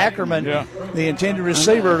by Ackerman. Yeah. The intended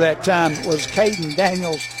receiver that time was Caden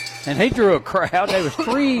Daniels. And he drew a crowd. There was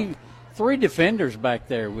three defenders back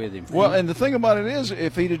there with him. Well, and the thing about it is,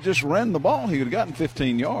 if he'd have just ran the ball, he would have gotten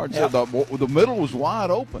 15 yards. Yeah. The middle was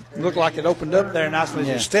wide open. It looked like it opened up there nicely. As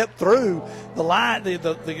he stepped through the line, it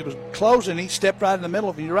was closing. He stepped right in the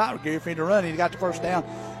middle. If you're right, Gary, if he'd have run, he'd got the first down.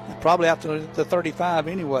 Probably out to the 35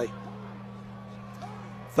 anyway.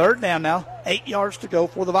 Third down now, 8 yards to go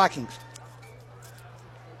for the Vikings.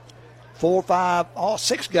 4, 5,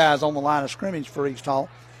 6 guys on the line of scrimmage for East Hall.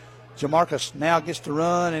 Jamarcus now gets to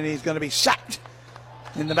run, and he's going to be sacked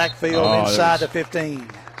in the backfield inside the 15.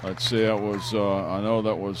 Let's see, that was, I know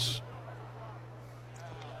that was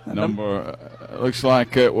number, looks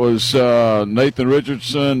like it was Nathan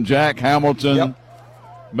Richardson, Jack Hamilton,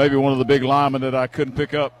 maybe one of the big linemen that I couldn't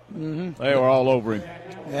pick up. Mm-hmm. They were all over him.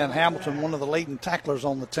 And Hamilton, one of the leading tacklers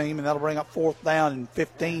on the team, and that'll bring up 4th down and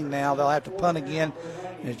 15 now. They'll have to punt again.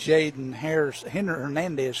 And Jaden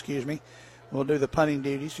Hernandez, will do the punting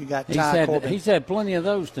duties. You got Ty Corbin. He's had plenty of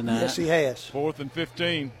those tonight. Yes, he has. 4th and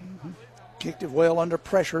 15. Mm-hmm. Kicked it well under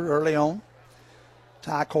pressure early on.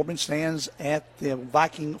 Ty Corbin stands at the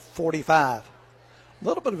Viking 45. A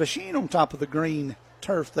little bit of a sheen on top of the green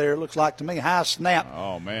turf there, looks like to me. High snap.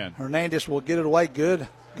 Oh, man. Hernandez will get it away. Good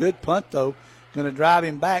punt, though. Going to drive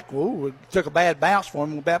him back. Ooh, it took a bad bounce for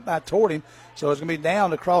him. Went back toward him. So it's going to be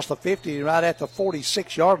down across the 50, right at the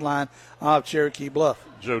 46-yard line of Cherokee Bluff.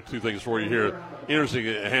 Joe, 2 things for you here. Interesting,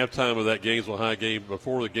 at halftime of that Gainesville High game,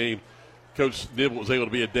 before the game, Coach Nibble was able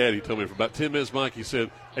to be a dad. He told me for about 10 minutes, Mike, he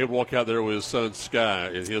said he would walk out there with his son Sky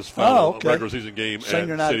in his final regular season game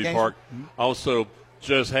at City Park. Mm-hmm. Also,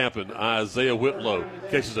 just happened, Isaiah Whitlow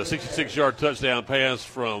catches a 66-yard touchdown pass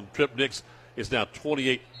from Trip Nix. It's now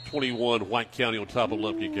 28-21 White County on top of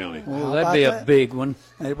Lumpkin County. Well, that'd be a big one.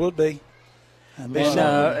 It would be.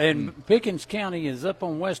 And Pickens County is up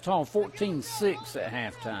on West Hall 14-6 at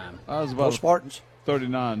halftime. That was about Spartans.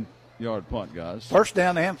 39-yard punt, guys. First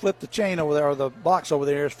down, they haven't flipped the chain over there, or the box over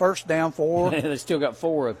there. It's first down for. They still got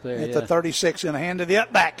 4 up there. At the 36, going to hand to the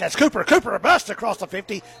up back. That's Cooper. Cooper, a bust across the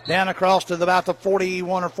 50, down across to about the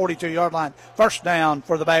 41 or 42-yard line. First down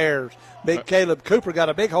for the Bears. Big Caleb Cooper got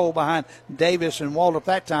a big hole behind Davis and Waldrop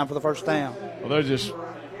that time for the first down. Well,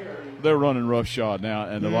 they're running roughshod now,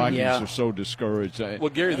 and the Vikings are so discouraged. Well,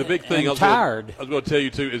 Gary, the big thing I was going to tell you,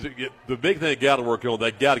 too, is the big thing they got to work on, they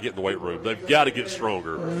got to get in the weight room. They've got to get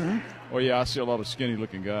stronger. Mm-hmm. Well, yeah, I see a lot of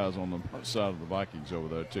skinny-looking guys on the side of the Vikings over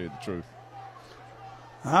there, to tell you the truth.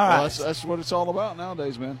 All right. Well, that's what it's all about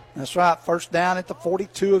nowadays, man. That's right. First down at the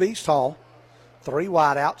 42 of East Hall. 3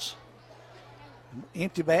 wideouts.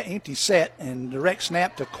 Empty set, and direct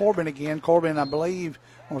snap to Corbin again. Corbin, I believe,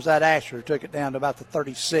 was that Asher, took it down to about the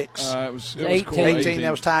 36. It was 18.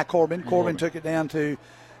 That was Ty Corbin. Corbin took it down to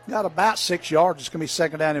got about 6 yards. It's going to be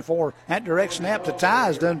 2nd down and 4. That direct snap to Ty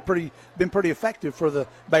has been pretty effective for the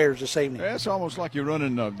Bears this evening. Yeah, it's almost like you're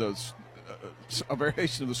running a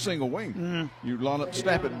variation of the single wing. You line up,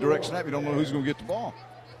 snap it, direct snap. You don't know who's going to get the ball.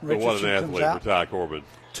 But what an athlete for Ty Corbin.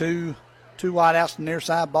 Two wide outs to the near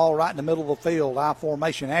side, ball right in the middle of the field. I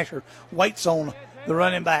formation. Asher waits on the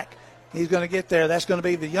running back. He's going to get there. That's going to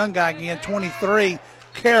be the young guy again, 23,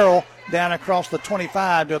 Carroll, down across the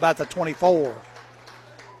 25 to about the 24.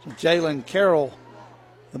 So Jalen Carroll,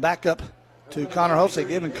 the backup to Connor Hosey,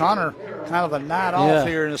 giving Connor kind of a night off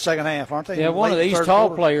here in the second half, aren't they? Yeah, one of these tall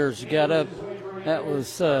players got up. That was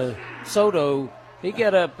Soto. He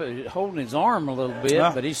got up holding his arm a little bit,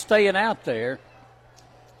 but he's staying out there.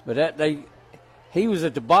 But he was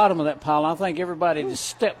at the bottom of that pile. I think everybody just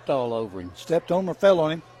stepped all over him. Stepped on or fell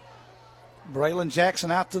on him. Braylon Jackson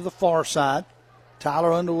out to the far side.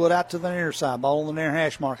 Tyler Underwood out to the near side. Ball on the near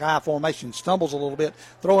hash mark. High formation. Stumbles a little bit.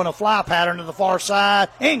 Throwing a fly pattern to the far side.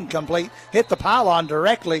 Incomplete. Hit the pylon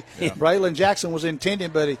directly. Yeah. Braylon Jackson was intending,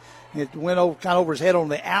 but it went kind of over his head on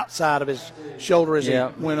the outside of his shoulder as he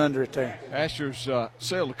went under it there. Asher's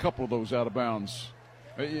sailed a couple of those out of bounds.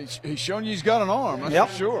 He's shown you he's got an arm,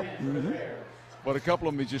 that's for sure. Mm-hmm. But a couple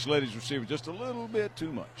of them, he just let his receiver just a little bit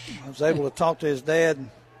too much. I was able to talk to his dad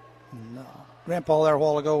and grandpa there a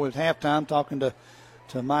while ago at halftime, talking to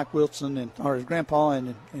Mike Wilson or his grandpa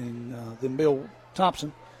and then Bill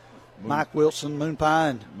Thompson. Mike Wilson, Moon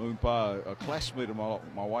Pie, a classmate of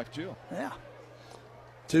my wife Jill. Yeah.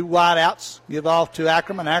 2 wide outs, give off to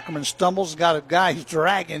Ackerman. Ackerman stumbles, got a guy he's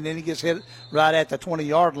dragging, and then he gets hit right at the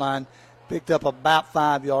 20-yard line. Picked up about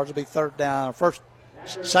 5 yards. It'll be 3rd down,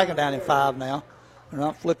 2nd down and 5 now. They're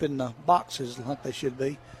not flipping the boxes like they should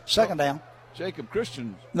be. 2nd down. Jacob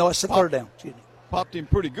Christian. No, it's the 3rd down. Excuse me. Popped him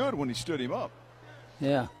pretty good when he stood him up.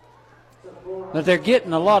 Yeah. But they're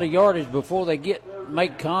getting a lot of yardage before they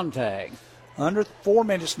make contact. Under 4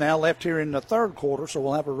 minutes now left here in the 3rd quarter, so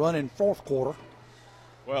we'll have a run in 4th quarter.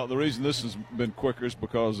 Well, the reason this has been quicker is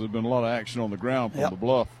because there's been a lot of action on the ground from the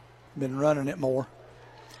Bluff. Been running it more.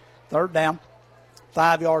 3rd down,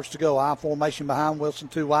 5 yards to go. I formation behind Wilson,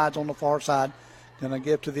 2 wides on the far side. Going to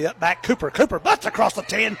give to the up back Cooper. Cooper butts across the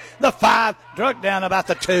 10, the 5, drug down about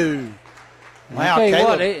the 2. Wow,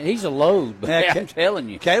 Caleb, he's a load, but I'm telling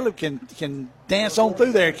you. Caleb can dance on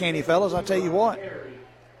through there, can't he, fellas? I tell you what.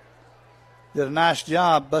 Did a nice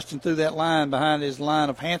job busting through that line behind his line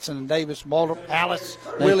of Hanson and Davis, Balder, Alice,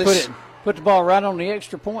 Willis. Put the ball right on the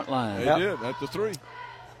extra point line. They did, at the 3.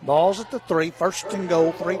 Ball's at the 3, 1st and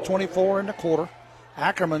goal, 3:24 in the quarter.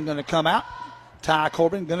 Ackerman going to come out. Ty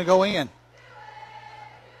Corbin going to go in.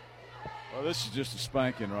 Well, this is just a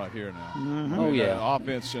spanking right here now. Mm-hmm. Oh, yeah.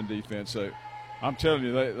 Offense and defense. I'm telling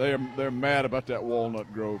you, they're mad about that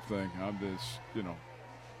Walnut Grove thing. I'm just,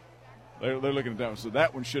 they're looking at that one. So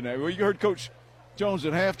that one shouldn't have. Well, you heard Coach Jones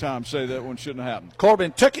at halftime say that one shouldn't have happened.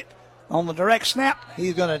 Corbin took it on the direct snap.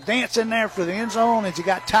 He's going to dance in there for the end zone as he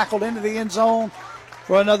got tackled into the end zone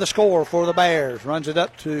for another score for the Bears. Runs it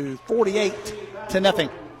up to 48-0.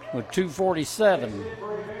 With 2:47.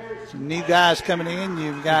 Some new guys coming in.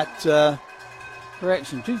 You've got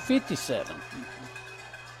correction, 2:57.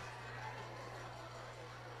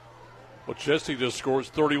 Well, Chesty just scores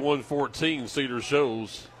 31-14. Cedar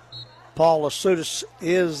shows. Paul Lasutis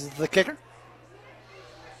is the kicker.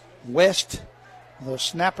 West, the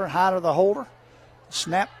snapper, high to the holder.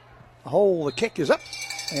 Snap, the hole, the kick is up,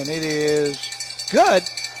 and it is good.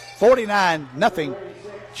 49-0,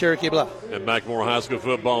 Cherokee Bluff. And Mackmore High School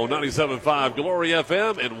football, 97.5 Glory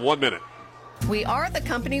FM in 1 minute. We are the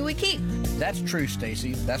company we keep. That's true,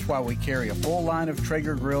 Stacy. That's why we carry a full line of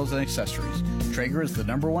Traeger grills and accessories. Traeger is the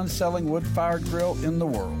 #1 selling wood-fired grill in the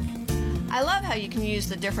world. I love how you can use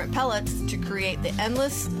the different pellets to create the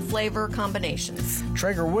endless flavor combinations.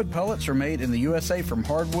 Traeger wood pellets are made in the USA from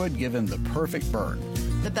hardwood, giving the perfect burn.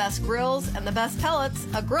 The best grills and the best pellets,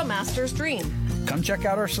 a grill master's dream. Come check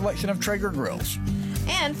out our selection of Traeger grills.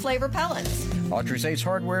 And flavor pellets. Audrey's Ace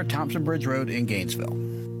Hardware, Thompson Bridge Road in Gainesville.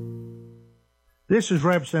 This is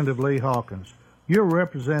Representative Lee Hawkins, your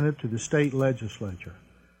representative to the state legislature.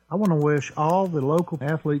 I want to wish all the local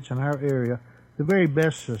athletes in our area the very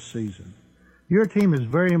best this season. Your team is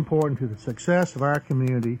very important to the success of our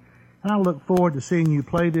community, and I look forward to seeing you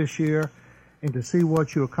play this year and to see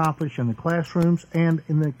what you accomplish in the classrooms and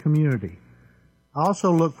in the community. I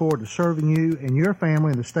also look forward to serving you and your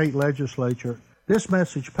family in the state legislature. This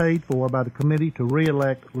message paid for by the committee to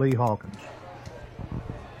re-elect Lee Hawkins.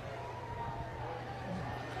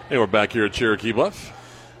 Hey, we're back here at Cherokee Bluff.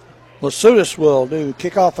 Lasutis will do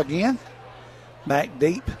kickoff again. Back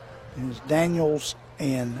deep is Daniels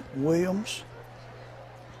and Williams.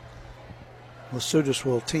 Lasudas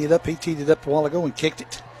will tee it up. He teed it up a while ago and kicked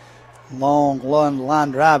it. Long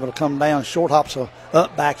line drive. It'll come down. Short hops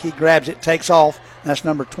up back. He grabs it, takes off. That's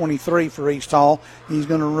number 23 for East Hall. He's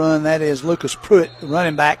going to run. That is Lucas Pruitt, the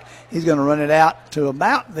running back. He's going to run it out to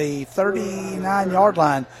about the 39-yard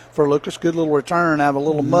line for Lucas. Good little return. Have a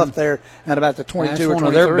little muff there at about the 22 That's or 23. one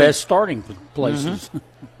of their best starting places.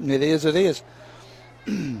 It is.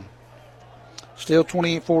 Still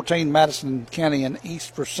 28-14 Madison County and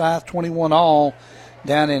East Forsyth. 21-all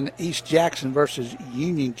down in East Jackson versus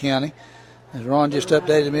Union County. As Ron just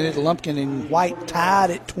updated a minute, Lumpkin and White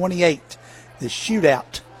tied at 28. The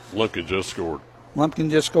shootout. Lumpkin just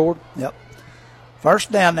scored. Yep.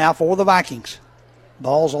 First down now for the Vikings.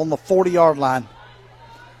 Ball's on the 40-yard line.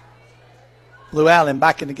 Lou Allen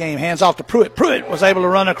back in the game. Hands off to Pruitt. Pruitt was able to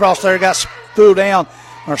run across there. Got threw down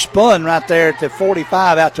or spun right there at the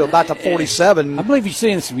 45 out to about the 47. I believe you're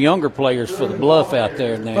seeing some younger players for the Bluff out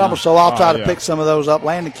there now. Probably so. I'll try to pick some of those up.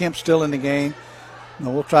 Landon Kemp's still in the game.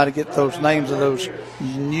 And we'll try to get those names of those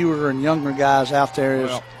newer and younger guys out there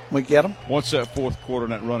as we get them. Once that fourth quarter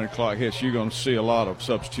and that running clock hits, you're going to see a lot of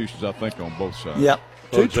substitutions, I think, on both sides. Yep.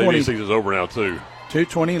 2:20 season's over now, too.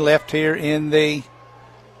 2:20 left here in the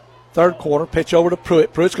third quarter. Pitch over to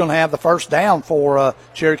Pruitt. Pruitt's going to have the first down for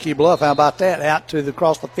Cherokee Bluff. How about that? Out to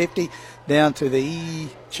across the 50, down to the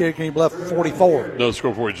Cherokee Bluff 44. Another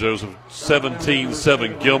score for you, Joseph.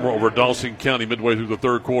 17-7 Gilmer over Dawson County midway through the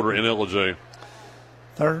third quarter in LJ.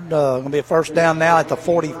 Third, going to be a first down now at the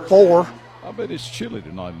 44. I bet it's chilly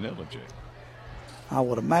tonight in LJ. I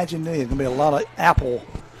would imagine there's going to be a lot of apple.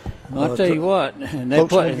 I'll tell you what, and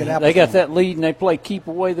they got that lead and they play keep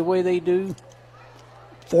away the way they do.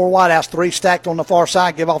 4 wideouts, 3 stacked on the far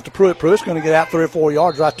side. Give off to Pruitt. Pruitt's going to get out 3 or 4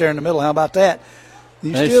 yards right there in the middle. How about that?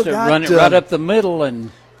 You They still start got running right up the middle,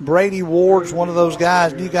 and Brady Ward's one of those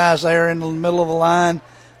guys, new guys there in the middle of the line.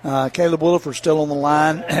 Caleb Williford's still on the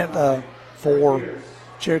line for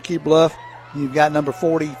Cherokee Bluff. You've got number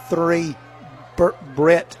 43,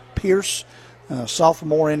 Brett Pierce,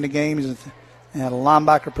 sophomore in the game. He's at a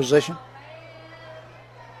linebacker position.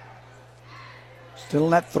 Still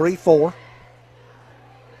in that 3-4.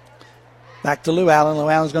 Back to Lou Allen. Lou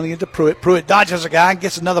Allen's going to get to Pruitt. Pruitt dodges a guy and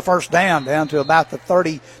gets another first down to about the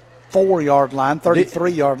 34-yard line,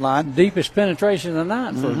 33-yard line. Deepest penetration of the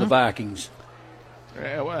night for the Vikings.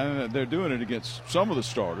 Yeah, well, and they're doing it against some of the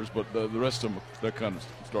starters, but the rest of them, they're kind of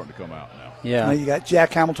starting to come out now. Yeah. Now you got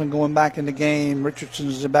Jack Hamilton going back in the game.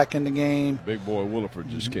 Richardson's back in the game. Big boy Williford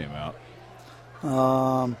just came out.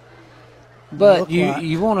 But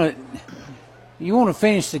you want to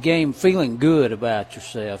finish the game feeling good about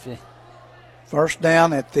yourself. First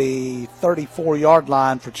down at the 34-yard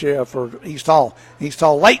line for East Hall. East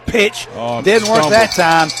Hall late pitch. Didn't work that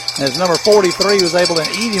time as number 43 was able to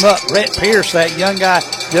eat him up. Brett Pierce, that young guy,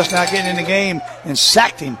 just now getting in the game and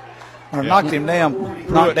sacked him. Or knocked him down,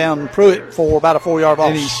 knocked down Pruitt for about a 4-yard loss.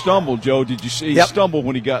 And he stumbled, Joe. Did you see? He stumbled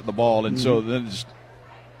when he got the ball, and so then just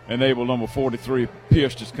enabled number 43,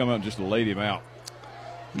 Pierce, just come out and just laid him out.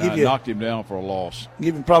 Knocked him down for a loss.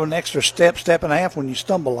 Give him probably an extra step and a half when you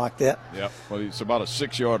stumble like that. Yep. Well, it's about a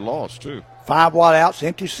 6-yard loss, too. 5 wide outs,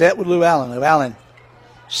 empty set with Lou Allen. Lou Allen,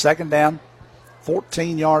 second down,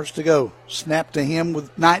 14 yards to go. Snap to him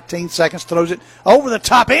with 19 seconds, throws it over the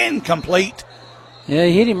top, incomplete. Yeah,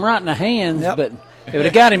 he hit him right in the hands, but it would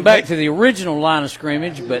have got him back to the original line of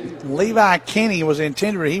scrimmage. But Levi Kenny was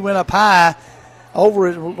intended. He went up high,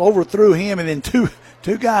 overthrew him, and then two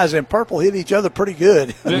guys in purple hit each other pretty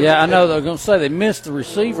good. Yeah, I know. They're going to say they missed the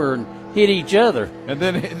receiver and hit each other. And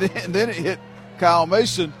then it hit Kyle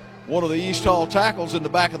Mason, one of the East Hall tackles, in the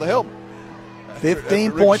back of the helmet.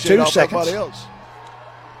 15.2 seconds.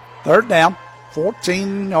 Third down,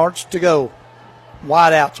 14 yards to go.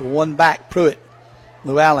 Wide outs, 1 back, Pruitt.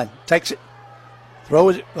 Lou Allen takes it,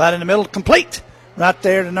 throws it right in the middle, complete. Right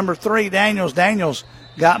there to number 3, Daniels. Daniels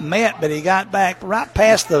got met, but he got back right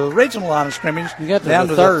past the original line of scrimmage, down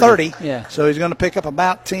to the 30. Yeah. So he's going to pick up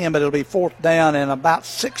about 10, but it'll be 4th down and about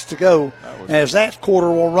 6 to go as that quarter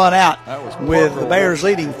will run out with the Bears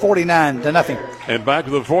leading 49-0. And back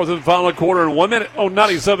to the fourth and final quarter in 1 minute on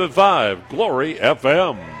 97.5 Glory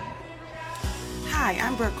FM. Hi,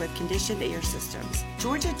 I'm Brooke with Conditioned Air Systems.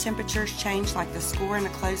 Georgia temperatures change like the score in a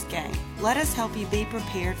close game. Let us help you be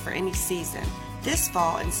prepared for any season. This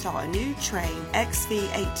fall, install a new Train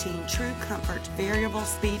XV18 True Comfort Variable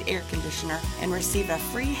Speed Air Conditioner and receive a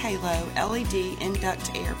free Halo LED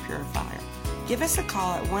Induct Air Purifier. Give us a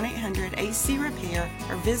call at 1-800-AC-REPAIR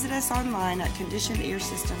or visit us online at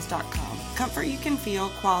conditionedairsystems.com. Comfort you can feel,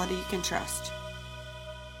 quality you can trust.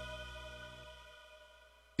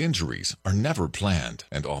 Injuries are never planned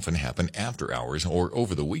and often happen after hours or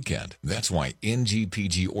over the weekend. That's why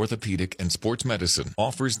NGPG Orthopedic and Sports Medicine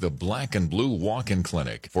offers the Black and Blue Walk-In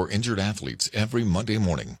Clinic for injured athletes every Monday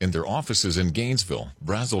morning in their offices in Gainesville,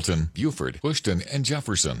 Brazelton, Beaufort, Bushton, and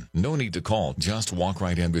Jefferson. No need to call. Just walk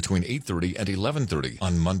right in between 8:30 and 11:30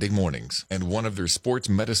 on Monday mornings. And one of their sports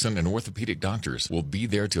medicine and orthopedic doctors will be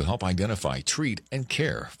there to help identify, treat, and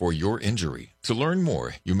care for your injury. To learn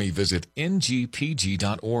more, you may visit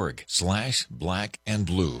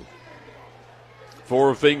ngpg.org/blackandblue.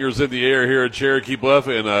 Four fingers in the air here at Cherokee Bluff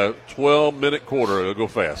in a 12-minute quarter. It'll go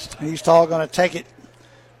fast. East Hall going to take it.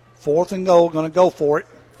 4th and goal, going to go for it.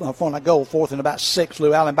 On a goal, 4th and about 6.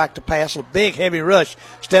 Lou Allen back to pass. A big, heavy rush.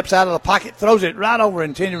 Steps out of the pocket, throws it right over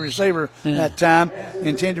intended receiver that time.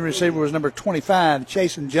 Intended receiver was number 25,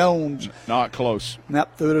 Chasen Jones. Not close. Nope,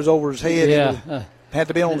 threw it over his head. Yeah. Had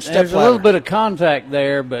to be on the step There's ladder. a little bit of contact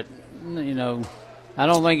there, but, I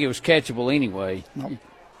don't think it was catchable anyway. Nope.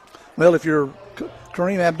 Well, if you're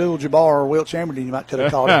Kareem Abdul-Jabbar or Wilt Chamberlain, you might could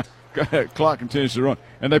have caught it. Clock continues to run.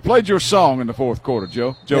 And they played your song in the fourth quarter,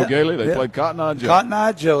 Joe. Joe Gailey. They played Cotton Eye Joe. Cotton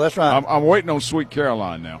Eye Joe, that's right. I'm waiting on Sweet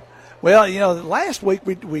Caroline now. Well, last week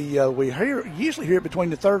we usually hear it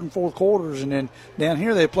between the third and fourth quarters, and then down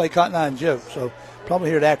here they play Cotton Eye Joe, so probably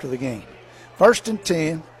hear it after the game. 1st and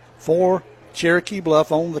 10 for Cherokee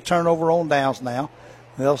Bluff on the turnover on downs now.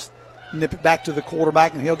 They'll nip it back to the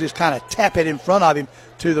quarterback, and he'll just kind of tap it in front of him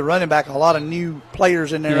to the running back. A lot of new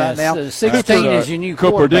players in there right now. 16 is your new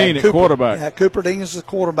Cooper quarterback. Dean at quarterback. Yeah, Cooper Dean is the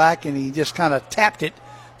quarterback, and he just kind of tapped it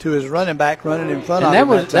to his running back running in front of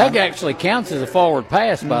him. And that actually counts as a forward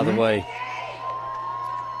pass, by the way.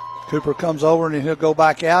 Cooper comes over, and then he'll go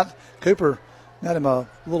back out. Cooper got him a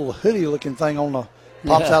little hoodie-looking thing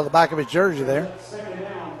pops out of the back of his jersey there.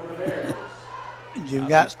 You've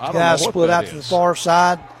got guys split out to the far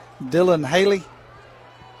side. Dylan Haley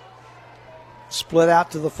split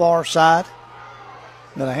out to the far side.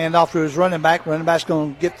 Going to hand off to his running back. Running back's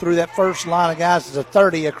going to get through that first line of guys to the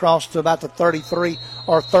 30 across to about the 33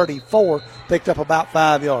 or 34. Picked up about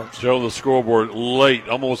 5 yards. Joe, the scoreboard late,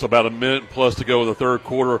 almost about a minute plus to go in the third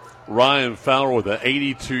quarter. Ryan Fowler with an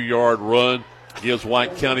 82-yard run gives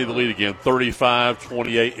White County the lead again,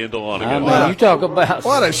 35-28 into Lonigan. You talk about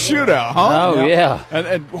what a shootout, huh? Oh, yeah.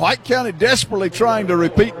 And White County desperately trying to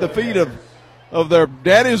repeat the feat of their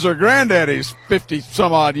daddies or granddaddies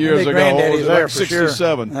 50-some-odd years ago. Granddaddies there, like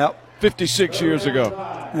 67. For sure. Yep. 56 years ago.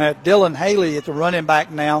 Dylan Haley at the running back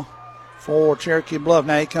now for Cherokee Bluff.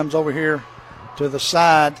 Now he comes over here to the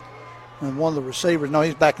side. And one of the receivers, no,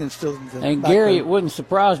 he's back in still. And Gary, it wouldn't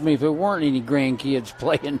surprise me if there weren't any grandkids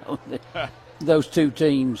playing on those two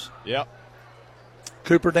teams. Yep.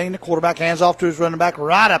 Cooper Dean, the quarterback, hands off to his running back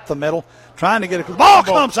right up the middle, trying to get a ball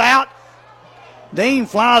comes out. Dean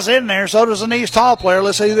flies in there. So does an East Hall player.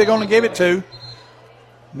 Let's see who they're going to give it to.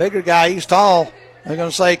 Bigger guy, East Hall. They're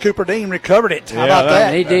going to say Cooper Dean recovered it. How about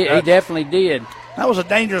that? He did. He definitely did. That was a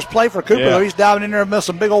dangerous play for Cooper, though. He's diving in there and missed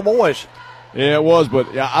some big old boys. Yeah, it was,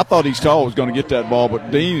 but I thought East Hall was going to get that ball,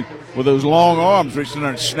 but Dean, with those long arms, reached in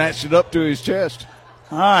there and snatched it up to his chest.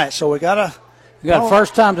 All right, so we got a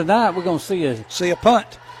first time tonight. We're going to see a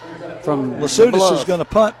punt from Lasutis is going to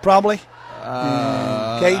punt probably.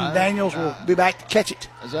 Caden Daniels will be back to catch it.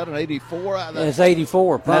 Is that an 84? It's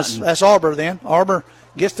 84. That's Arbor then. Arbor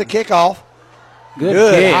gets the kickoff. Good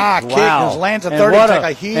kick. High kick. Wow. Lands a 30. Take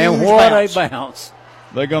a huge and what bounce. a bounce.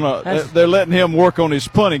 They're letting him work on his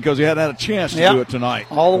punting because he hadn't had a chance to do it tonight.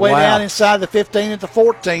 All the way down inside the 15 at the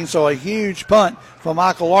 14, so a huge punt from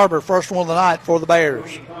Michael Arbor, first one of the night for the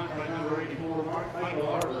Bears.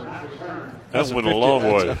 That went a long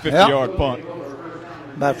way. That's a 50-yard punt.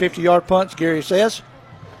 About a 50-yard punt, Gary says.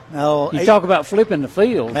 Now, talk about flipping the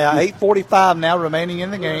field. Now, 8:45 now remaining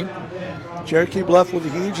in the game. Cherokee Bluff with a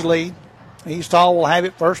huge lead. East Hall will have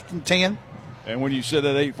it 1st and 10. And when you said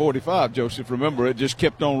at 8:45, Joseph, remember, it just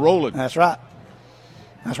kept on rolling. That's right.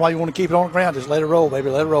 That's why you want to keep it on the ground. Just let it roll,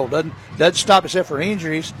 baby. Let it roll. Doesn't stop except for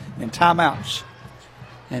injuries and timeouts.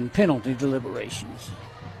 And penalty deliberations.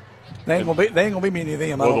 They ain't gonna be many of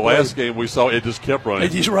them. Well, the last game we saw, it just kept running.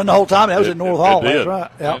 It just run the whole time. That was at North Hall. It did. That's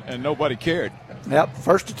right. Yep. And nobody cared. Yep.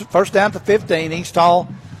 First down to 15. East Hall.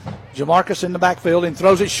 Jamarcus in the backfield and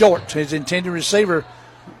throws it short. His intended receiver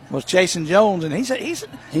was Chasen Jones, and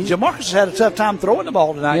Jamarcus has had a tough time throwing the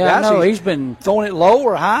ball tonight, guys. No, he's been throwing it low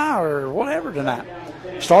or high or whatever tonight.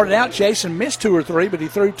 Started out Chasen missed 2 or 3, but he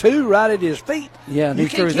threw 2 right at his feet. Yeah, he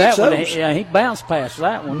threw that one. Yeah, he bounced past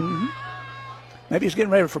that one. Mm-hmm. Maybe he's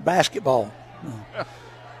getting ready for basketball.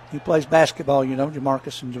 He plays basketball,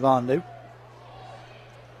 Jamarcus and Javon do.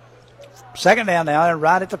 Second down now, and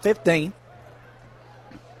right at the 15.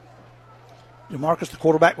 Jamarcus, the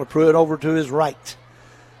quarterback, with Pruitt over to his right.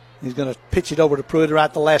 He's going to pitch it over to Pruitt right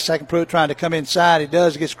at the last second. Pruitt trying to come inside. He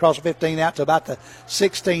does. He gets across the 15 out to about the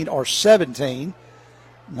 16 or 17.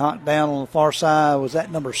 Knocked down on the far side. Was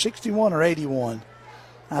that number 61 or 81?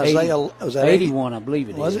 Isaiah, was that 81, I believe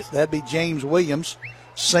it was is. it? That'd be James Williams,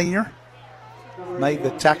 senior. Made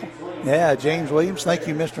the tackle. Yeah, James Williams. Thank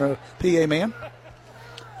you, Mr. PA man.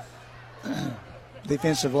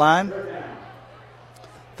 Defensive line.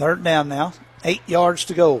 Third down now. 8 yards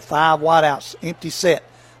to go. 5 wideouts. Empty set.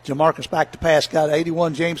 Jamarcus back to pass. Got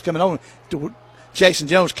 81. James coming over. Jason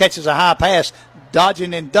Jones catches a high pass.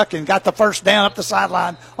 Dodging and ducking. Got the first down up the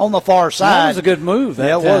sideline on the far side. That was a good move.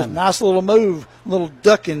 Yeah, it was. Nice little move. Little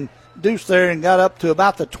ducking deuce there and got up to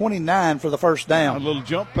about the 29 for the first down. A little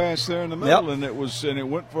jump pass there in the middle, and it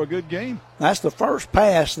went for a good game. That's the first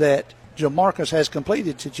pass that Jamarcus has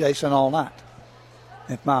completed to Jason all night,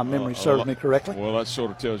 if my memory serves me correctly. Well, that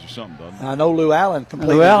sort of tells you something, doesn't it? I know Lou Allen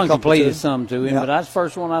completed. Lou Allen completed some to him, Yep. but that's the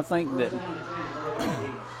first one I think that.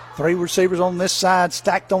 3 receivers on this side,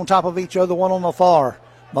 stacked on top of each other, one on the far.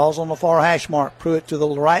 Ball's on the far hash mark. Pruitt to the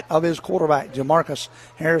right of his quarterback. Jamarcus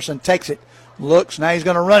Harrison takes it. Looks. Now he's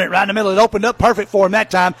going to run it right in the middle. It opened up perfect for him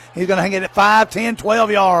that time. He's going to hang it at 5, 10,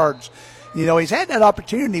 12 yards. You know, he's had that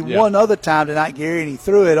opportunity one other time tonight, Gary, and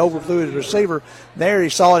he overthrew his receiver. There he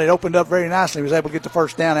saw it. It opened up very nicely. He was able to get the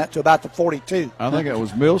first down out to about the 42. I think it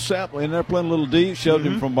was Millsap in there playing a little deep, shoved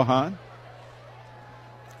him from behind.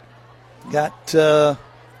 Got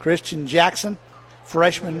Christian Jackson,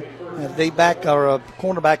 freshman, a D-back or a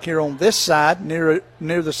cornerback here on this side, near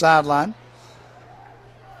the sideline.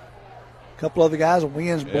 A couple other guys, the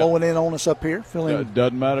wind's blowing in on us up here. It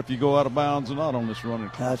doesn't matter if you go out of bounds or not on this running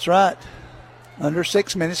clock. That's right. Under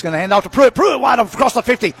 6 minutes, going to hand off to Pruitt. Pruitt wide across the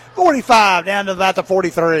 50, 45, down to about the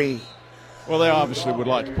 43. Well, they obviously would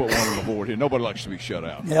like to put one on the board here. Nobody likes to be shut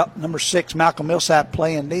out. Yep, number 6, Malcolm Millsap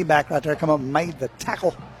playing D-back right there, come up and made the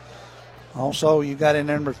tackle. Also, you got in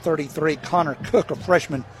there number 33, Connor Cook, a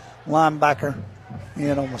freshman linebacker,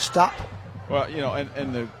 in on the stop. Well, you know,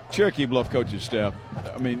 and the Cherokee Bluff coaching staff,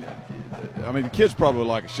 I mean, the kids probably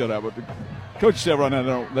like a shutout, but the coaching staff right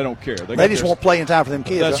now, they don't care. They just want playing time for them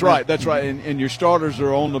kids. That's right, that's right. And your starters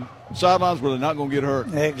are on the sidelines where they're not going to get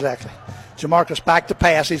hurt. Exactly. Jamarcus back to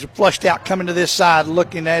pass. He's flushed out, coming to this side,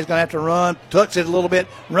 looking at. He's going to have to run, tucks it a little bit,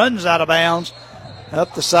 runs out of bounds.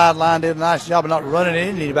 Up the sideline, did a nice job of not running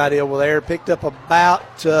into anybody over there. Picked up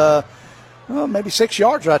about maybe 6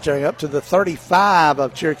 yards right there, up to the 35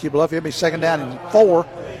 of Cherokee Bluff. He'll be second down and 4,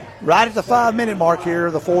 right at the 5-minute mark here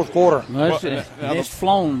of the fourth quarter. It's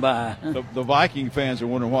flown by. The Viking fans are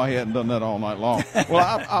wondering why he hadn't done that all night long.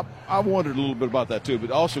 Well, I wondered a little bit about that too, but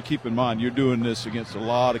also keep in mind you're doing this against a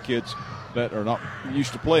lot of kids that are not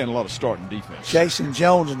used to playing a lot of starting defense. Jason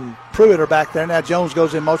Jones and Pruitt are back there. Now Jones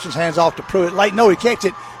goes in motion, hands off to Pruitt. Late, no, he catches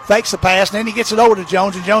it, fakes the pass, and then he gets it over to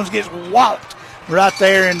Jones, and Jones gets walloped right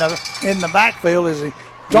there in the backfield as he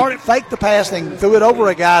started, faked the pass, then threw it over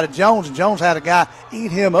a guy to Jones, and Jones had a guy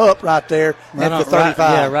eat him up right there at the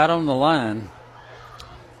 35. Right on the line.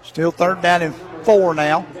 Still third down and 4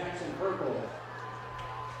 now.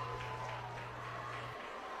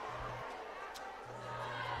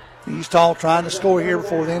 East Hall trying to score here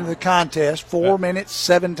before the end of the contest. 4 minutes,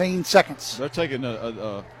 17 seconds. They're taking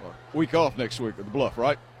a week off next week at the Bluff,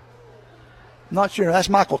 right? Not sure. That's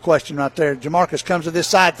Michael's question right there. Jamarcus comes to this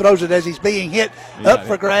side, throws it as he's being hit, up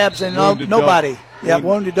for grabs, and nobody.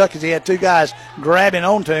 Wounded duck as he had 2 guys grabbing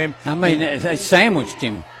onto him. I mean, they sandwiched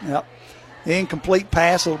him. Yep. The incomplete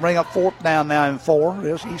pass will bring up 4th down now and 4.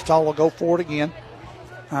 East Hall will go for it again,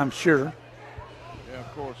 I'm sure. Yeah,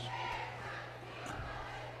 of course.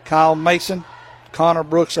 Kyle Mason, Connor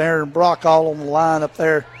Brooks, Aaron Brock all on the line up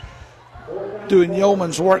there doing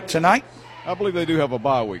yeoman's work tonight. I believe they do have a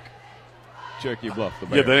bye week. Cherokee Bluff, the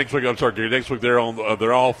Bears. Yeah, the next week, I'm sorry, Gary, next week they're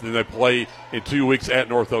off, and then they play in 2 weeks at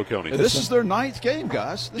North Oconee. This is their 9th game,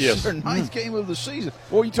 guys. This is their 9th game of the season.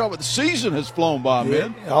 Boy, you talk about the season has flown by,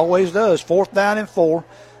 man. It always does. 4th down and 4.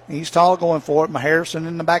 East Hall going for it. Harrison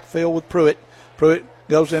in the backfield with Pruitt. Pruitt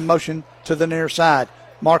goes in motion to the near side.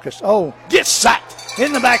 Marcus, gets sacked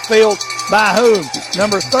in the backfield by whom?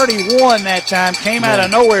 Number 31 that time came out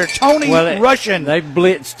of nowhere. Tony Russian. They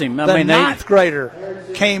blitzed him. The 9th grader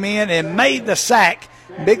came in and made the sack.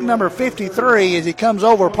 Big number 53 as he comes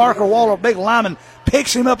over. Parker Waller, big lineman,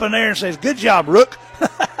 picks him up in there and says, "Good job, Rook."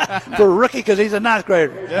 For a rookie because he's a 9th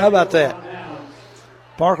grader. How about that?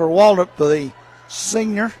 Parker Waller, the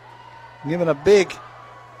senior, giving a big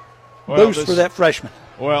boost for that freshman.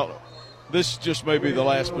 Well, this just may be the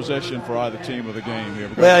last possession for either team of the game here.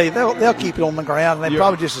 Well, they'll keep it on the ground, and they're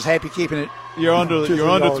probably just as happy keeping it. You're under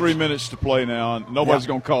 3 minutes to play now, and nobody's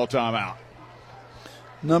going to call timeout.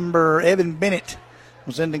 Number Evan Bennett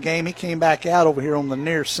was in the game. He came back out over here on the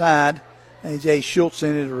near side. A.J. Schultz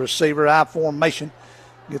in as a receiver, I formation.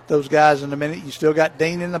 Get those guys in a minute. You still got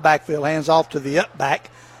Dean in the backfield, hands off to the up back.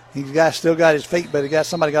 Still got his feet, but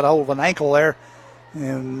somebody got a hold of an ankle there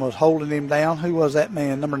and was holding him down. Who was that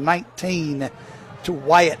man? Number 19, to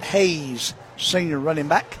Wyatt Hayes, senior running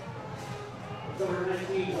back.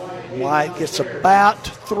 Wyatt gets about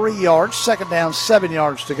 3 yards. Second down, 7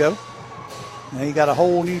 yards to go. Now you got a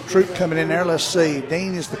whole new troop coming in there. Let's see.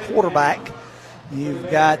 Dean is the quarterback. You've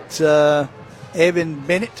got Evan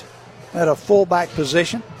Bennett at a fullback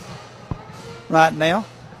position right now.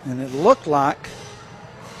 And it looked like,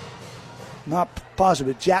 not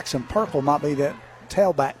positive, Jackson Perkle might be that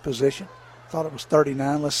tailback position. Thought it was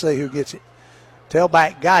 39. Let's see who gets it.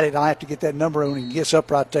 Tailback got it. I have to get that number on. He gets up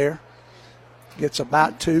right there. Gets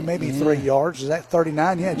about 2, maybe 3 yards. Is that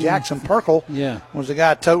 39? Yeah, Jackson Perkle was the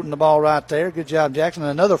guy toting the ball right there. Good job, Jackson.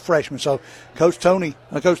 And another freshman. So Coach Tommy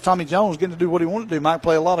Jones getting to do what he wanted to do. Might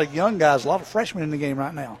play a lot of young guys, a lot of freshmen in the game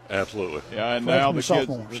right now. Absolutely. Yeah, and now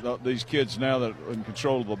these kids now that are in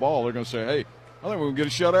control of the ball, they're going to say, hey, I think we're going to get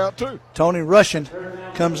a shutout too. Tony Russian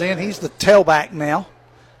comes in. He's the tailback now.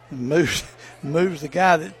 And moves the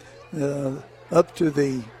guy that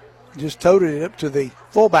just toted it up to the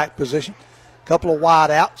fullback position. Couple of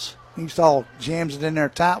wide outs. You saw jams it in there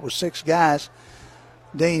tight with 6 guys.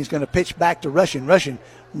 Dean's going to pitch back to Russian. Russian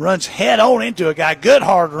runs head on into a guy. Good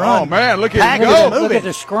hard run. Oh, man, look at him go. Look at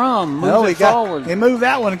the scrum. He moved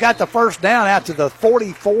that one and got the first down out to the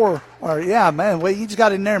 44. He just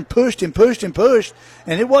got in there and pushed, and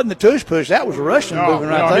it wasn't the tush push. That was Russian moving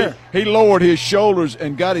right there. He lowered his shoulders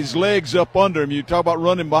and got his legs up under him. You talk about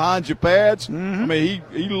running behind your pads. Mm-hmm. I mean,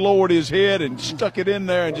 he lowered his head and stuck it in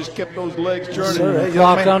there and just kept those legs turning. He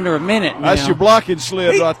blocked under a minute now. That's your blocking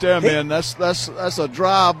sled right there, man. That's a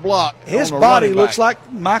drive block. His body looks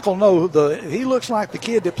like Michael he looks like the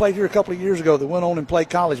kid that played here a couple of years ago that went on and played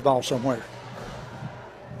college ball somewhere.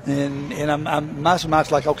 And I'm my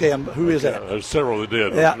mind's like, okay, who is that? There's several that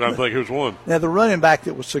did. Yeah. I'm thinking who's one. Now, the running back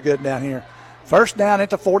that was so good down here. First down at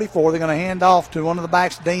the 44. They're going to hand off to one of the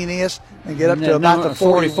backs, Dean is, and get up to about the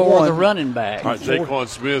 41. The running back. All right, Jaquan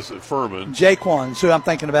Smith at Furman. Jaquan's who I'm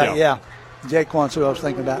thinking about, Jaquan's who I was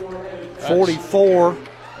thinking about. 44.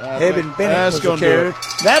 Evan Bennett was the carrier.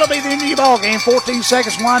 That'll be the end of the ball game. 14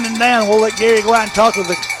 seconds winding down. We'll let Gary go out and talk to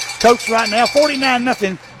the coach right now.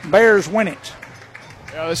 49-0. Bears win it.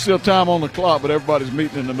 Yeah, there's still time on the clock, but everybody's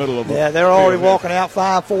meeting in the middle of it. Yeah, they're already walking out.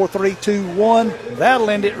 5, 4, 3, 2, 1. That'll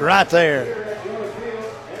end it right there.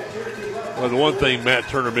 Well, the one thing Matt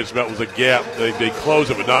Turner mentioned about was a gap. They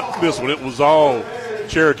closed it, but not this one. It was all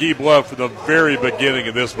Cherokee Bluff from the very beginning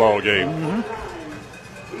of this ball game. Mm-hmm.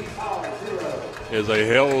 As they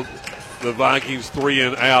held the Vikings 3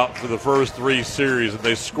 and out for the first 3 series, and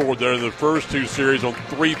they scored there in the first 2 series on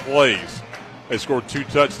 3 plays. They scored 2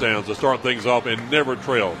 touchdowns to start things off and never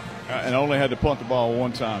trailed. And only had to punt the ball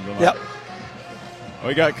one time tonight. Yep.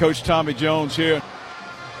 We got Coach Tommy Jones here.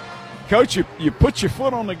 Coach, you put your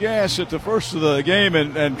foot on the gas at the first of the game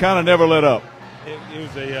and kind of never let up. It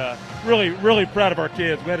was a really proud of our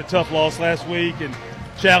kids. We had a tough loss last week and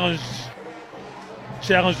challenged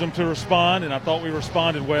them to respond, and I thought we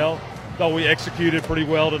responded well. Thought we executed pretty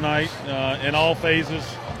well tonight in all phases.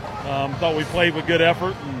 Thought we played with good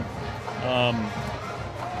effort. And,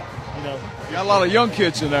 you got a lot of young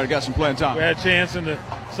kids in there that got some playing time. We had a chance in the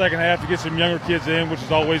second half to get some younger kids in, which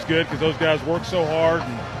is always good because those guys work so hard.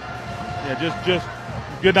 And just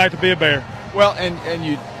good night to be a Bear. Well, and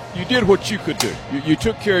you did what you could do. You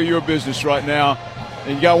took care of your business right now,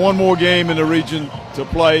 and you got one more game in the region to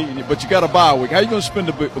play, but you got a bye week. How are you going to spend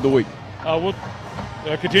the week? We'll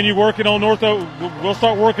continue working on We'll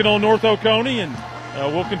start working on North Oconee, and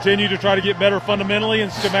we'll continue to try to get better fundamentally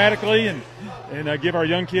and schematically, and give our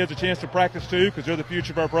young kids a chance to practice too, because they're the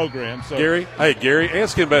future of our program. So, Gary,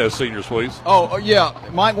 ask him about his seniors, please. Oh yeah,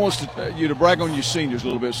 Mike wants you to brag on your seniors a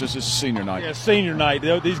little bit since it's senior night. Yeah, senior night.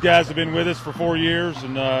 These guys have been with us for 4 years,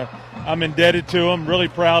 and I'm indebted to them. Really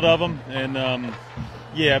proud of them, and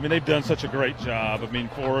they've done such a great job.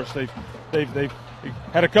 For us, they've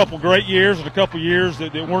had a couple great years and a couple years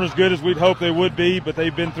that weren't as good as we'd hoped they would be, but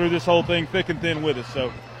they've been through this whole thing thick and thin with us.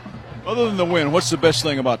 So, other than the win, what's the best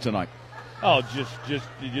thing about tonight? Oh, just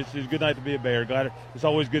it's a good night to be a Bear. It's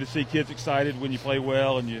always good to see kids excited when you play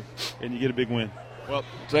well and you get a big win. Well,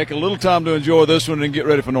 take a little time to enjoy this one and get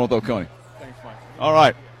ready for North Oconee. Thanks, Mike. All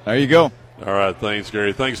right, there you go. All right, thanks,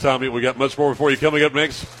 Gary. Thanks, Tommy. We got much more for you coming up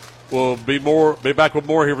next. We'll be back with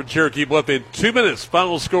more here from Cherokee Bluff in 2 minutes.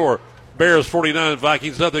 Final score: Bears 49,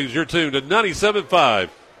 Vikings nothing. You're tuned to 97.5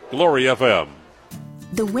 Glory FM.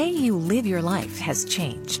 The way you live your life has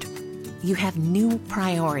changed. You have new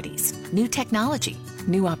priorities, new technology,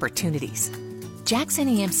 new opportunities. Jackson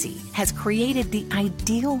EMC has created the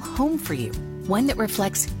ideal home for you, one that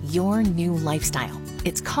reflects your new lifestyle.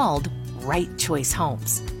 It's called Right Choice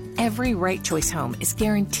Homes. Every Right Choice home is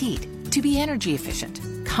guaranteed to be energy efficient,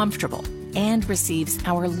 comfortable, and receives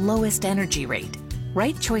our lowest energy rate.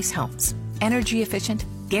 Right Choice Homes, energy efficient,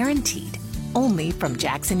 guaranteed, only from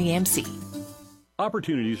Jackson EMC.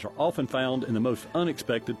 Opportunities are often found in the most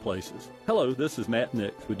unexpected places. Hello, this is Matt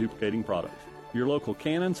Nix with Duplicating Products, your local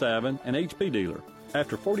Canon, Savin, and HP dealer.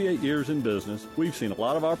 After 48 years in business, we've seen a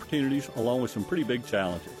lot of opportunities along with some pretty big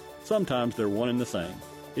challenges. Sometimes they're one and the same.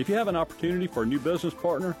 If you have an opportunity for a new business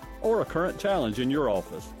partner or a current challenge in your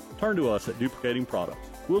office, turn to us at Duplicating Products.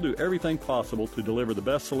 We'll do everything possible to deliver the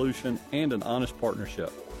best solution and an honest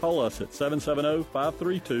partnership. Call us at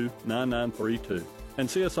 770-532-9932 and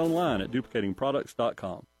see us online at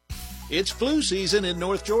duplicatingproducts.com. It's flu season in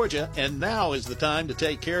North Georgia, and now is the time to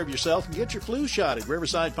take care of yourself and get your flu shot at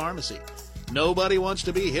Riverside Pharmacy. Nobody wants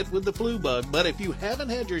to be hit with the flu bug, but if you haven't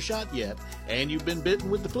had your shot yet and you've been bitten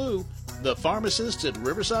with the flu, the pharmacists at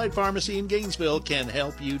Riverside Pharmacy in Gainesville can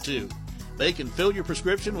help you too. They can fill your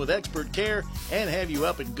prescription with expert care and have you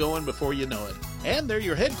up and going before you know it. And they're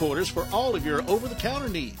your headquarters for all of your over-the-counter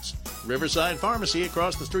needs. Riverside Pharmacy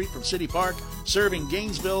across the street from City Park, serving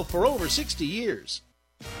Gainesville for over 60 years.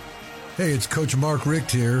 Hey, it's Coach Mark Richt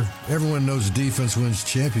here. Everyone knows defense wins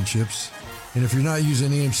championships. And if you're not using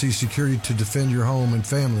EMC security to defend your home and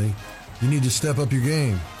family, you need to step up your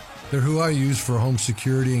game. They're who I use for home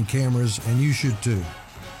security and cameras, and you should too.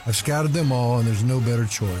 I've scouted them all, and there's no better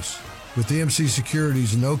choice. With EMC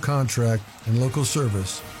Security's no contract and local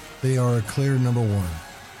service, they are a clear number one.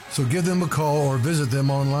 So give them a call or visit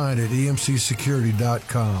them online at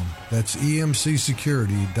emcsecurity.com. That's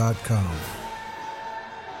emcsecurity.com.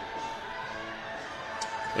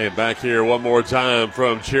 And back here one more time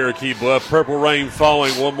from Cherokee Bluff. Purple rain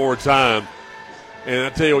falling one more time. And I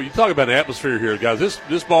tell you what, you talk about an atmosphere here, guys.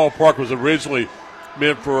 This ballpark was originally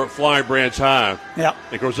meant for Flying Branch High. Yeah.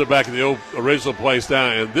 And of course, they're back in the old original place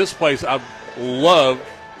down. And this place, I love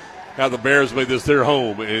how the Bears made this their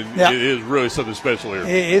home, and it is really something special here.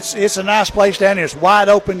 It's a nice place down here. It's wide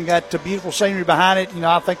open. You got the beautiful scenery behind it. You know,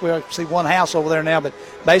 I think we see one house over there now, but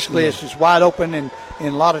basically it's just wide open and a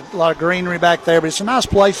lot of greenery back there. But it's a nice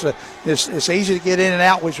place. It's easy to get in and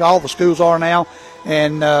out, which all the schools are now.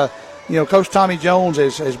 And Coach Tommy Jones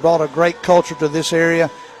has brought a great culture to this area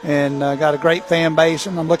and got a great fan base.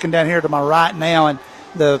 And I'm looking down here to my right now, and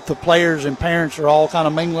the players and parents are all kind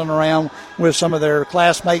of mingling around with some of their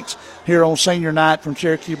classmates here on senior night from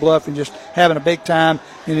Cherokee Bluff and just having a big time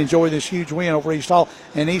and enjoy this huge win over East Hall.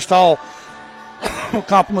 And East Hall,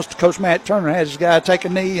 compliments to Coach Matt Turner, has his guy take a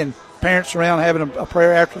knee and parents around having a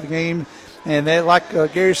prayer after the game. And they, like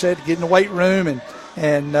Gary said, get in the weight room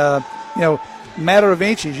and matter of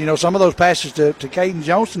inches. You know, some of those passes to Caden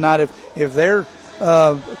Jones tonight, if they're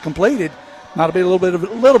completed, might be a little bit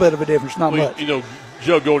of a difference, not much. You know,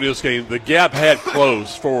 Joe, going to this game, the gap had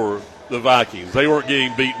closed for the Vikings. They weren't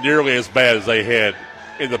getting beat nearly as bad as they had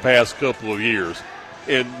in the past couple of years.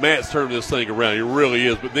 And Matt's turned this thing around. He really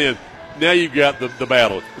is. But then now you've got the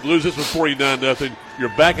battle. You lose this one 49-0. You're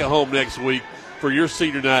back at home next week for your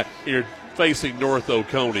senior night, and you're facing North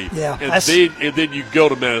Oconee. Yeah, and then you go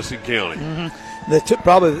to Madison County. Mm-hmm. The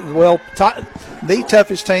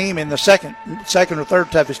toughest team and the second or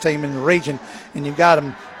third toughest team in the region, and you've got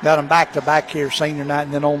them back to back here senior night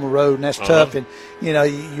and then on the road, and that's tough. And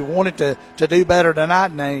you wanted to do better tonight,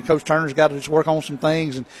 and Coach Turner's got to just work on some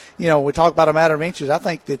things. And we talk about a matter of inches. I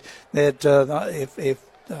think that if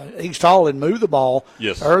East Hall had moved the ball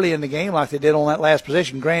early in the game like they did on that last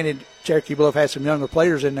possession, granted Cherokee Bluff had some younger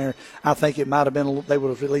players in there, I think it might have been they would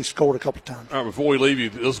have at least scored a couple of times. All right, before we leave you,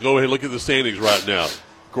 let's go ahead and look at the standings right now.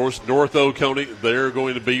 Of course, North Oconee, they're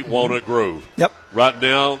going to beat Walnut Grove. Yep. Right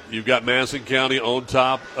now, you've got Madison County on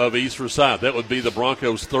top of East Forsyth. That would be the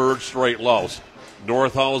Broncos' third straight loss.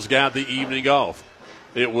 North Hall's got the evening off.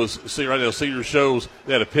 It was, see right now, Cedar shows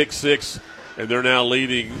they had a pick six, and they're now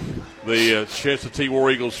leading the Chestatee War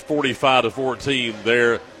Eagles 45-14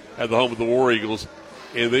 there at the home of the War Eagles.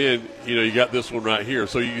 And then, you got this one right here.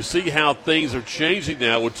 So you see how things are changing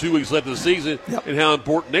now with 2 weeks left of the season and how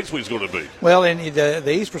important next week's going to be. Well, in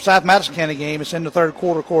the East Forsyth Madison County game, it's in the third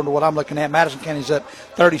quarter, according to what I'm looking at. Madison County's up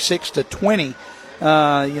 36-20.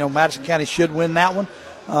 Madison County should win that one.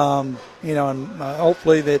 And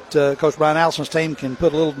hopefully that Coach Brian Allison's team can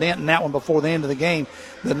put a little dent in that one before the end of the game.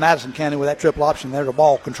 But Madison County, with that triple option, they're the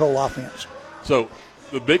ball control offense. So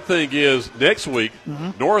the big thing is next week,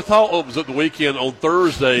 North Hall opens up the weekend on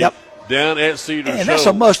Thursday down at Cedar Shoals. And that's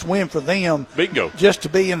a must-win for them. Bingo. Just to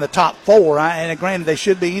be in the top 4. And granted, they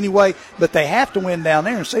should be anyway, but they have to win down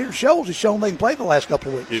there. And Cedar Shoals has shown they can play the last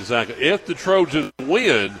couple of weeks. Exactly. If the Trojans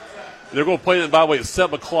win, they're going to play them, by the way, at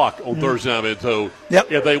 7 o'clock on Thursday night, I've been told.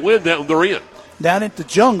 Yep. If they win that, they're in. Down at the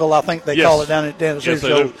Jungle, I think they call it down at Cedar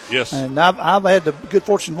Shoals. Yes. And I've had the good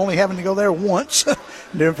fortune of only having to go there once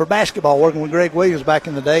doing for basketball, working with Greg Williams back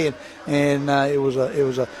in the day, and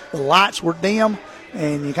the lights were dim,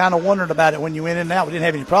 and you kind of wondered about it when you went in and out. We didn't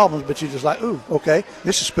have any problems, but you're just like, ooh, okay,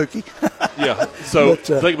 this is spooky. Yeah. So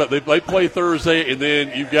think about it. They play Thursday, and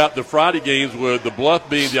then you've got the Friday games with the Bluff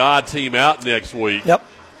being the odd team out next week. Yep.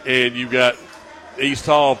 And you've got East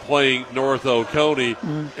Hall playing North Oconee,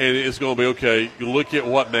 and it's going to be okay. You look at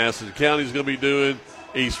what Madison County is going to be doing,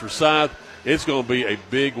 East Forsyth. It's going to be a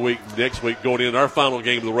big week next week going into our final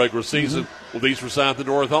game of the regular season with East Forsyth and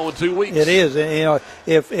North Hall in 2 weeks. It is. And,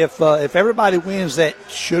 if everybody wins that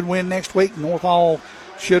should win next week, North Hall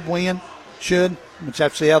should win. We'll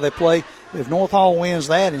have to see how they play. If North Hall wins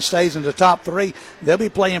that and stays in the top 3, they'll be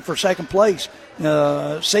playing for second place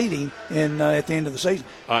seeding at the end of the season.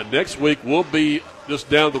 Next week we'll be just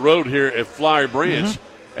down the road here at Flowery Branch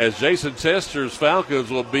as Jason Tester's Falcons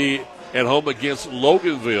will be at home against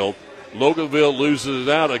Loganville. Loganville loses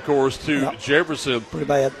it out, of course, to Jefferson. Pretty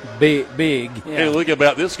bad. Big. Yeah. And look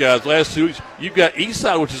about this, guys. Last 2 weeks, you've got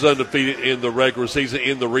Eastside, which is undefeated in the regular season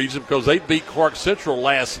in the region because they beat Clark Central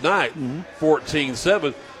last night,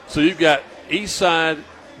 14-7. So you've got Eastside,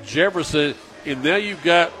 Jefferson, and now you've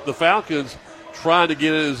got the Falcons trying to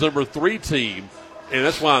get in as number 3 team. And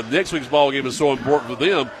that's why next week's ball game is so important for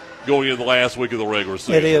them going into the last week of the regular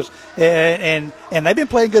season. It is. And they've been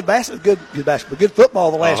playing good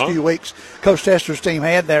football the last few weeks. Coach Tester's team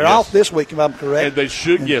had. They're off this week, if I'm correct. And they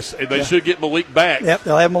should, should get Malik back. Yep,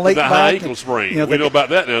 they'll have Malik back. With high ankle sprain. We know about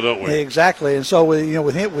that now, don't we? Exactly. And so,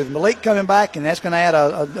 with Malik coming back, and that's going to add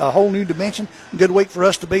a whole new dimension, good week for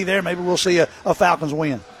us to be there. Maybe we'll see a Falcons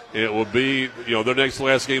win. It will be, their next to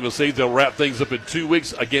last game of the season. They'll wrap things up in 2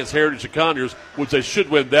 weeks against Heritage of Conyers, which they should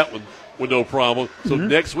win that one with no problem. So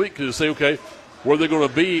next week, you say, okay, where are they going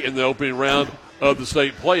to be in the opening round of the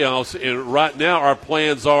state playoffs? And right now, our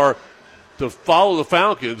plans are to follow the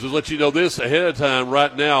Falcons. Just let you know this ahead of time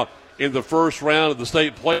right now in the first round of the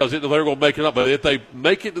state playoffs. I didn't know they were going to make it up, but if they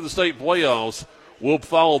make it to the state playoffs, we'll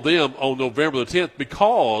follow them on November the 10th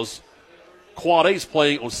because Quad A's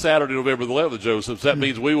playing on Saturday, November the 11th, Joseph. So that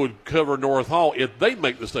means we would cover North Hall if they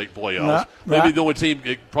make the state playoffs. Maybe the only team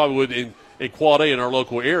probably would in Quad A in our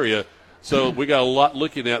local area. So we got a lot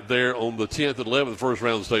looking at there on the 10th and 11th, the first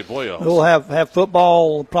round of the state playoffs. We'll have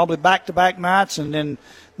football probably back-to-back nights, and then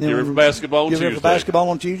River basketball on Tuesday. River basketball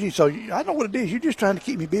on Tuesday. So I know what it is. You're just trying to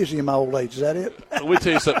keep me busy in my old age. Is that it? Let me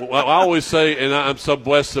tell you something. I always say, and I'm so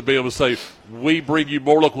blessed to be able to say, we bring you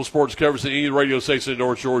more local sports coverage than any radio station in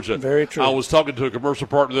North Georgia. Very true. I was talking to a commercial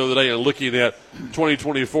partner the other day and looking at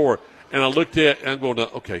 2024, and I looked at, and I'm going,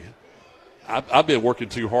 okay, I've been working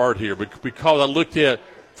too hard here because I looked at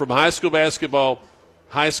from high school basketball,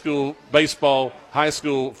 high school baseball, high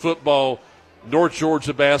school football, North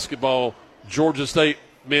Georgia basketball, Georgia State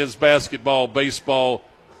men's basketball, baseball,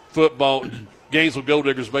 football, Gainesville Gold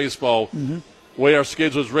Diggers baseball. Way our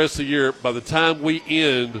schedule is the rest of the year. By the time we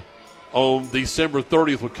end on December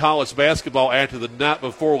 30th with college basketball after the night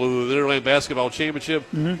before with the Interland Basketball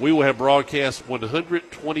Championship, we will have broadcast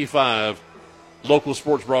 125 local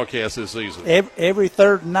sports broadcasts this season. Every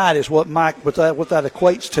third night is what that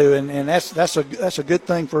equates to, and that's a good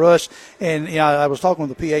thing for us. And I was talking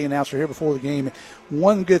with the PA announcer here before the game.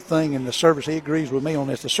 One good thing in the service, he agrees with me on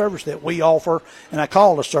this, the service that we offer, and I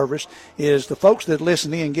call it a service, is the folks that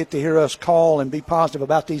listen in get to hear us call and be positive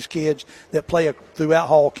about these kids that play throughout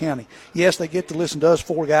Hall County. Yes, they get to listen to us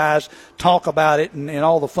four guys talk about it and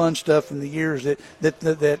all the fun stuff in the years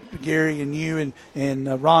that Gary and you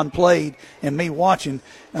and Ron played and me watching.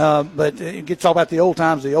 But it gets all about the old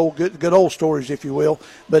times, the old good old stories, if you will.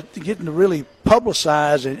 But getting to really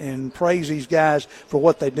publicize and praise these guys for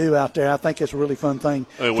what they do out there, I think it's a really fun thing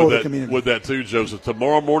for the community. With that, too, Joseph,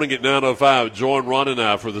 tomorrow morning at 9:05, join Ron and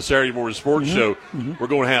I for the Saturday Morning Sports Show. We're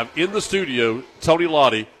going to have in the studio Tony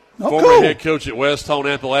Lottie, former head coach at West Tone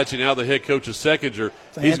Appalachia, now the head coach at Sechinger.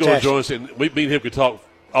 He's going to join us, and me and him could talk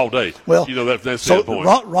all day. Well, that's so the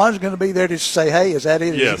point. Ron's going to be there to say, hey, is that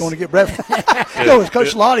it? Yes. Is he going to get breakfast? No, it's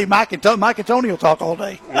Coach Lottie. Mike and Tony will talk all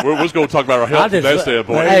day. We're just going to talk about our health from that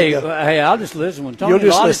standpoint. Hey, I'll just listen. When Tony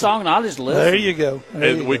Lottie's talking, I'll just listen. There you go.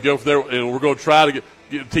 We go from there, and we're going to try to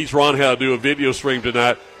teach Ron how to do a video stream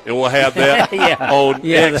tonight, and we'll have that on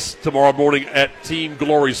X tomorrow morning at Team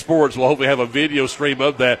Glory Sports. We'll hopefully have a video stream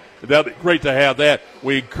of that. That would be great to have that.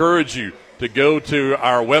 We encourage you to go to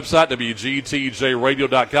our website,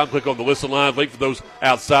 WGTJradio.com. Click on the Listen Live link for those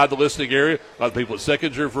outside the listening area. A lot of people at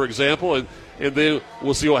Seconder, for example. And then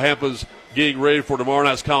we'll see what happens getting ready for tomorrow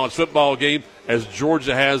night's college football game as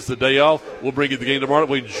Georgia has the day off. We'll bring you the game tomorrow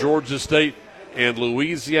between Georgia State and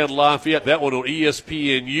Louisiana Lafayette. That one on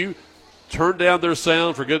ESPNU. Turn down their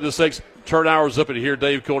sound, for goodness sakes. Turn ours up and hear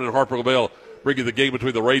Dave Cohen and Harper LaBelle bring you the game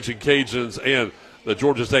between the Raging Cajuns and the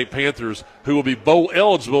Georgia State Panthers, who will be bowl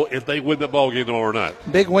eligible if they win that ball game tomorrow night.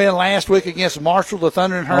 Big win last week against Marshall, the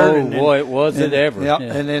Thunder and Herd. Boy, was it ever. Yep.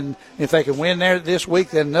 Yeah. And then if they can win there this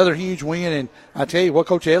week, then another huge win. And I tell you what,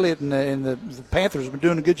 Coach Elliott and the Panthers have been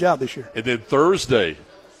doing a good job this year. And then Thursday,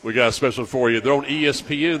 we got a special for you. They're on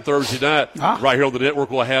ESPN Thursday night. Right here on the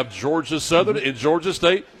network, we'll have Georgia Southern and Georgia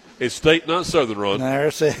State. It's State, not Southern, Ron.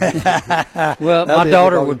 There's it. Well, my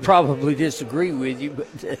daughter would probably disagree with you.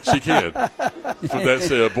 But she can. With that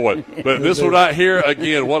said, boy. But this one right here,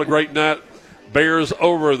 again, what a great night. Bears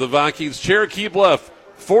over the Vikings. Cherokee Bluff,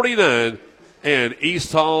 49, and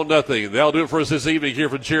East Hall, nothing. That'll do it for us this evening here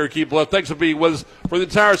from Cherokee Bluff. Thanks for being with us for the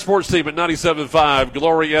entire sports team at 97.5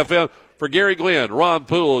 Glory FM. For Gary Glenn, Ron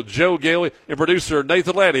Poole, Joe Gailey, and producer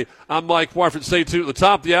Nathan Laddie, I'm Mike Warford. Stay tuned at the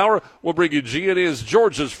top of the hour. We'll bring you GNN's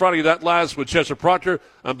Georgia's Friday Night Lives with Chester Proctor.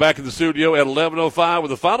 I'm back in the studio at 11:05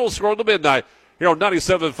 with the final score until midnight here on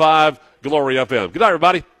 97.5 Glory FM. Good night,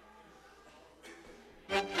 everybody.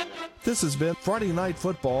 This has been Friday Night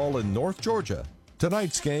Football in North Georgia.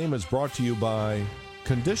 Tonight's game is brought to you by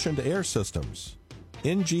Conditioned Air Systems,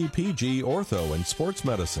 NGPG Ortho and Sports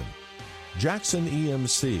Medicine, Jackson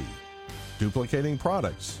EMC, Duplicating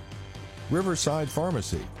Products, Riverside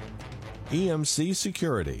Pharmacy, EMC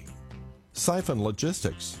Security, Siphon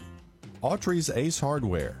Logistics, Autry's Ace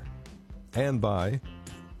Hardware, and by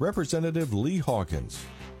Representative Lee Hawkins.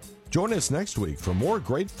 Join us next week for more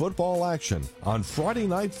great football action on Friday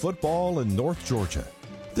Night Football in North Georgia.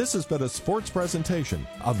 This has been a sports presentation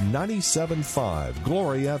of 97.5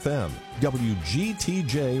 Glory FM,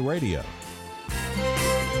 WGTJ Radio.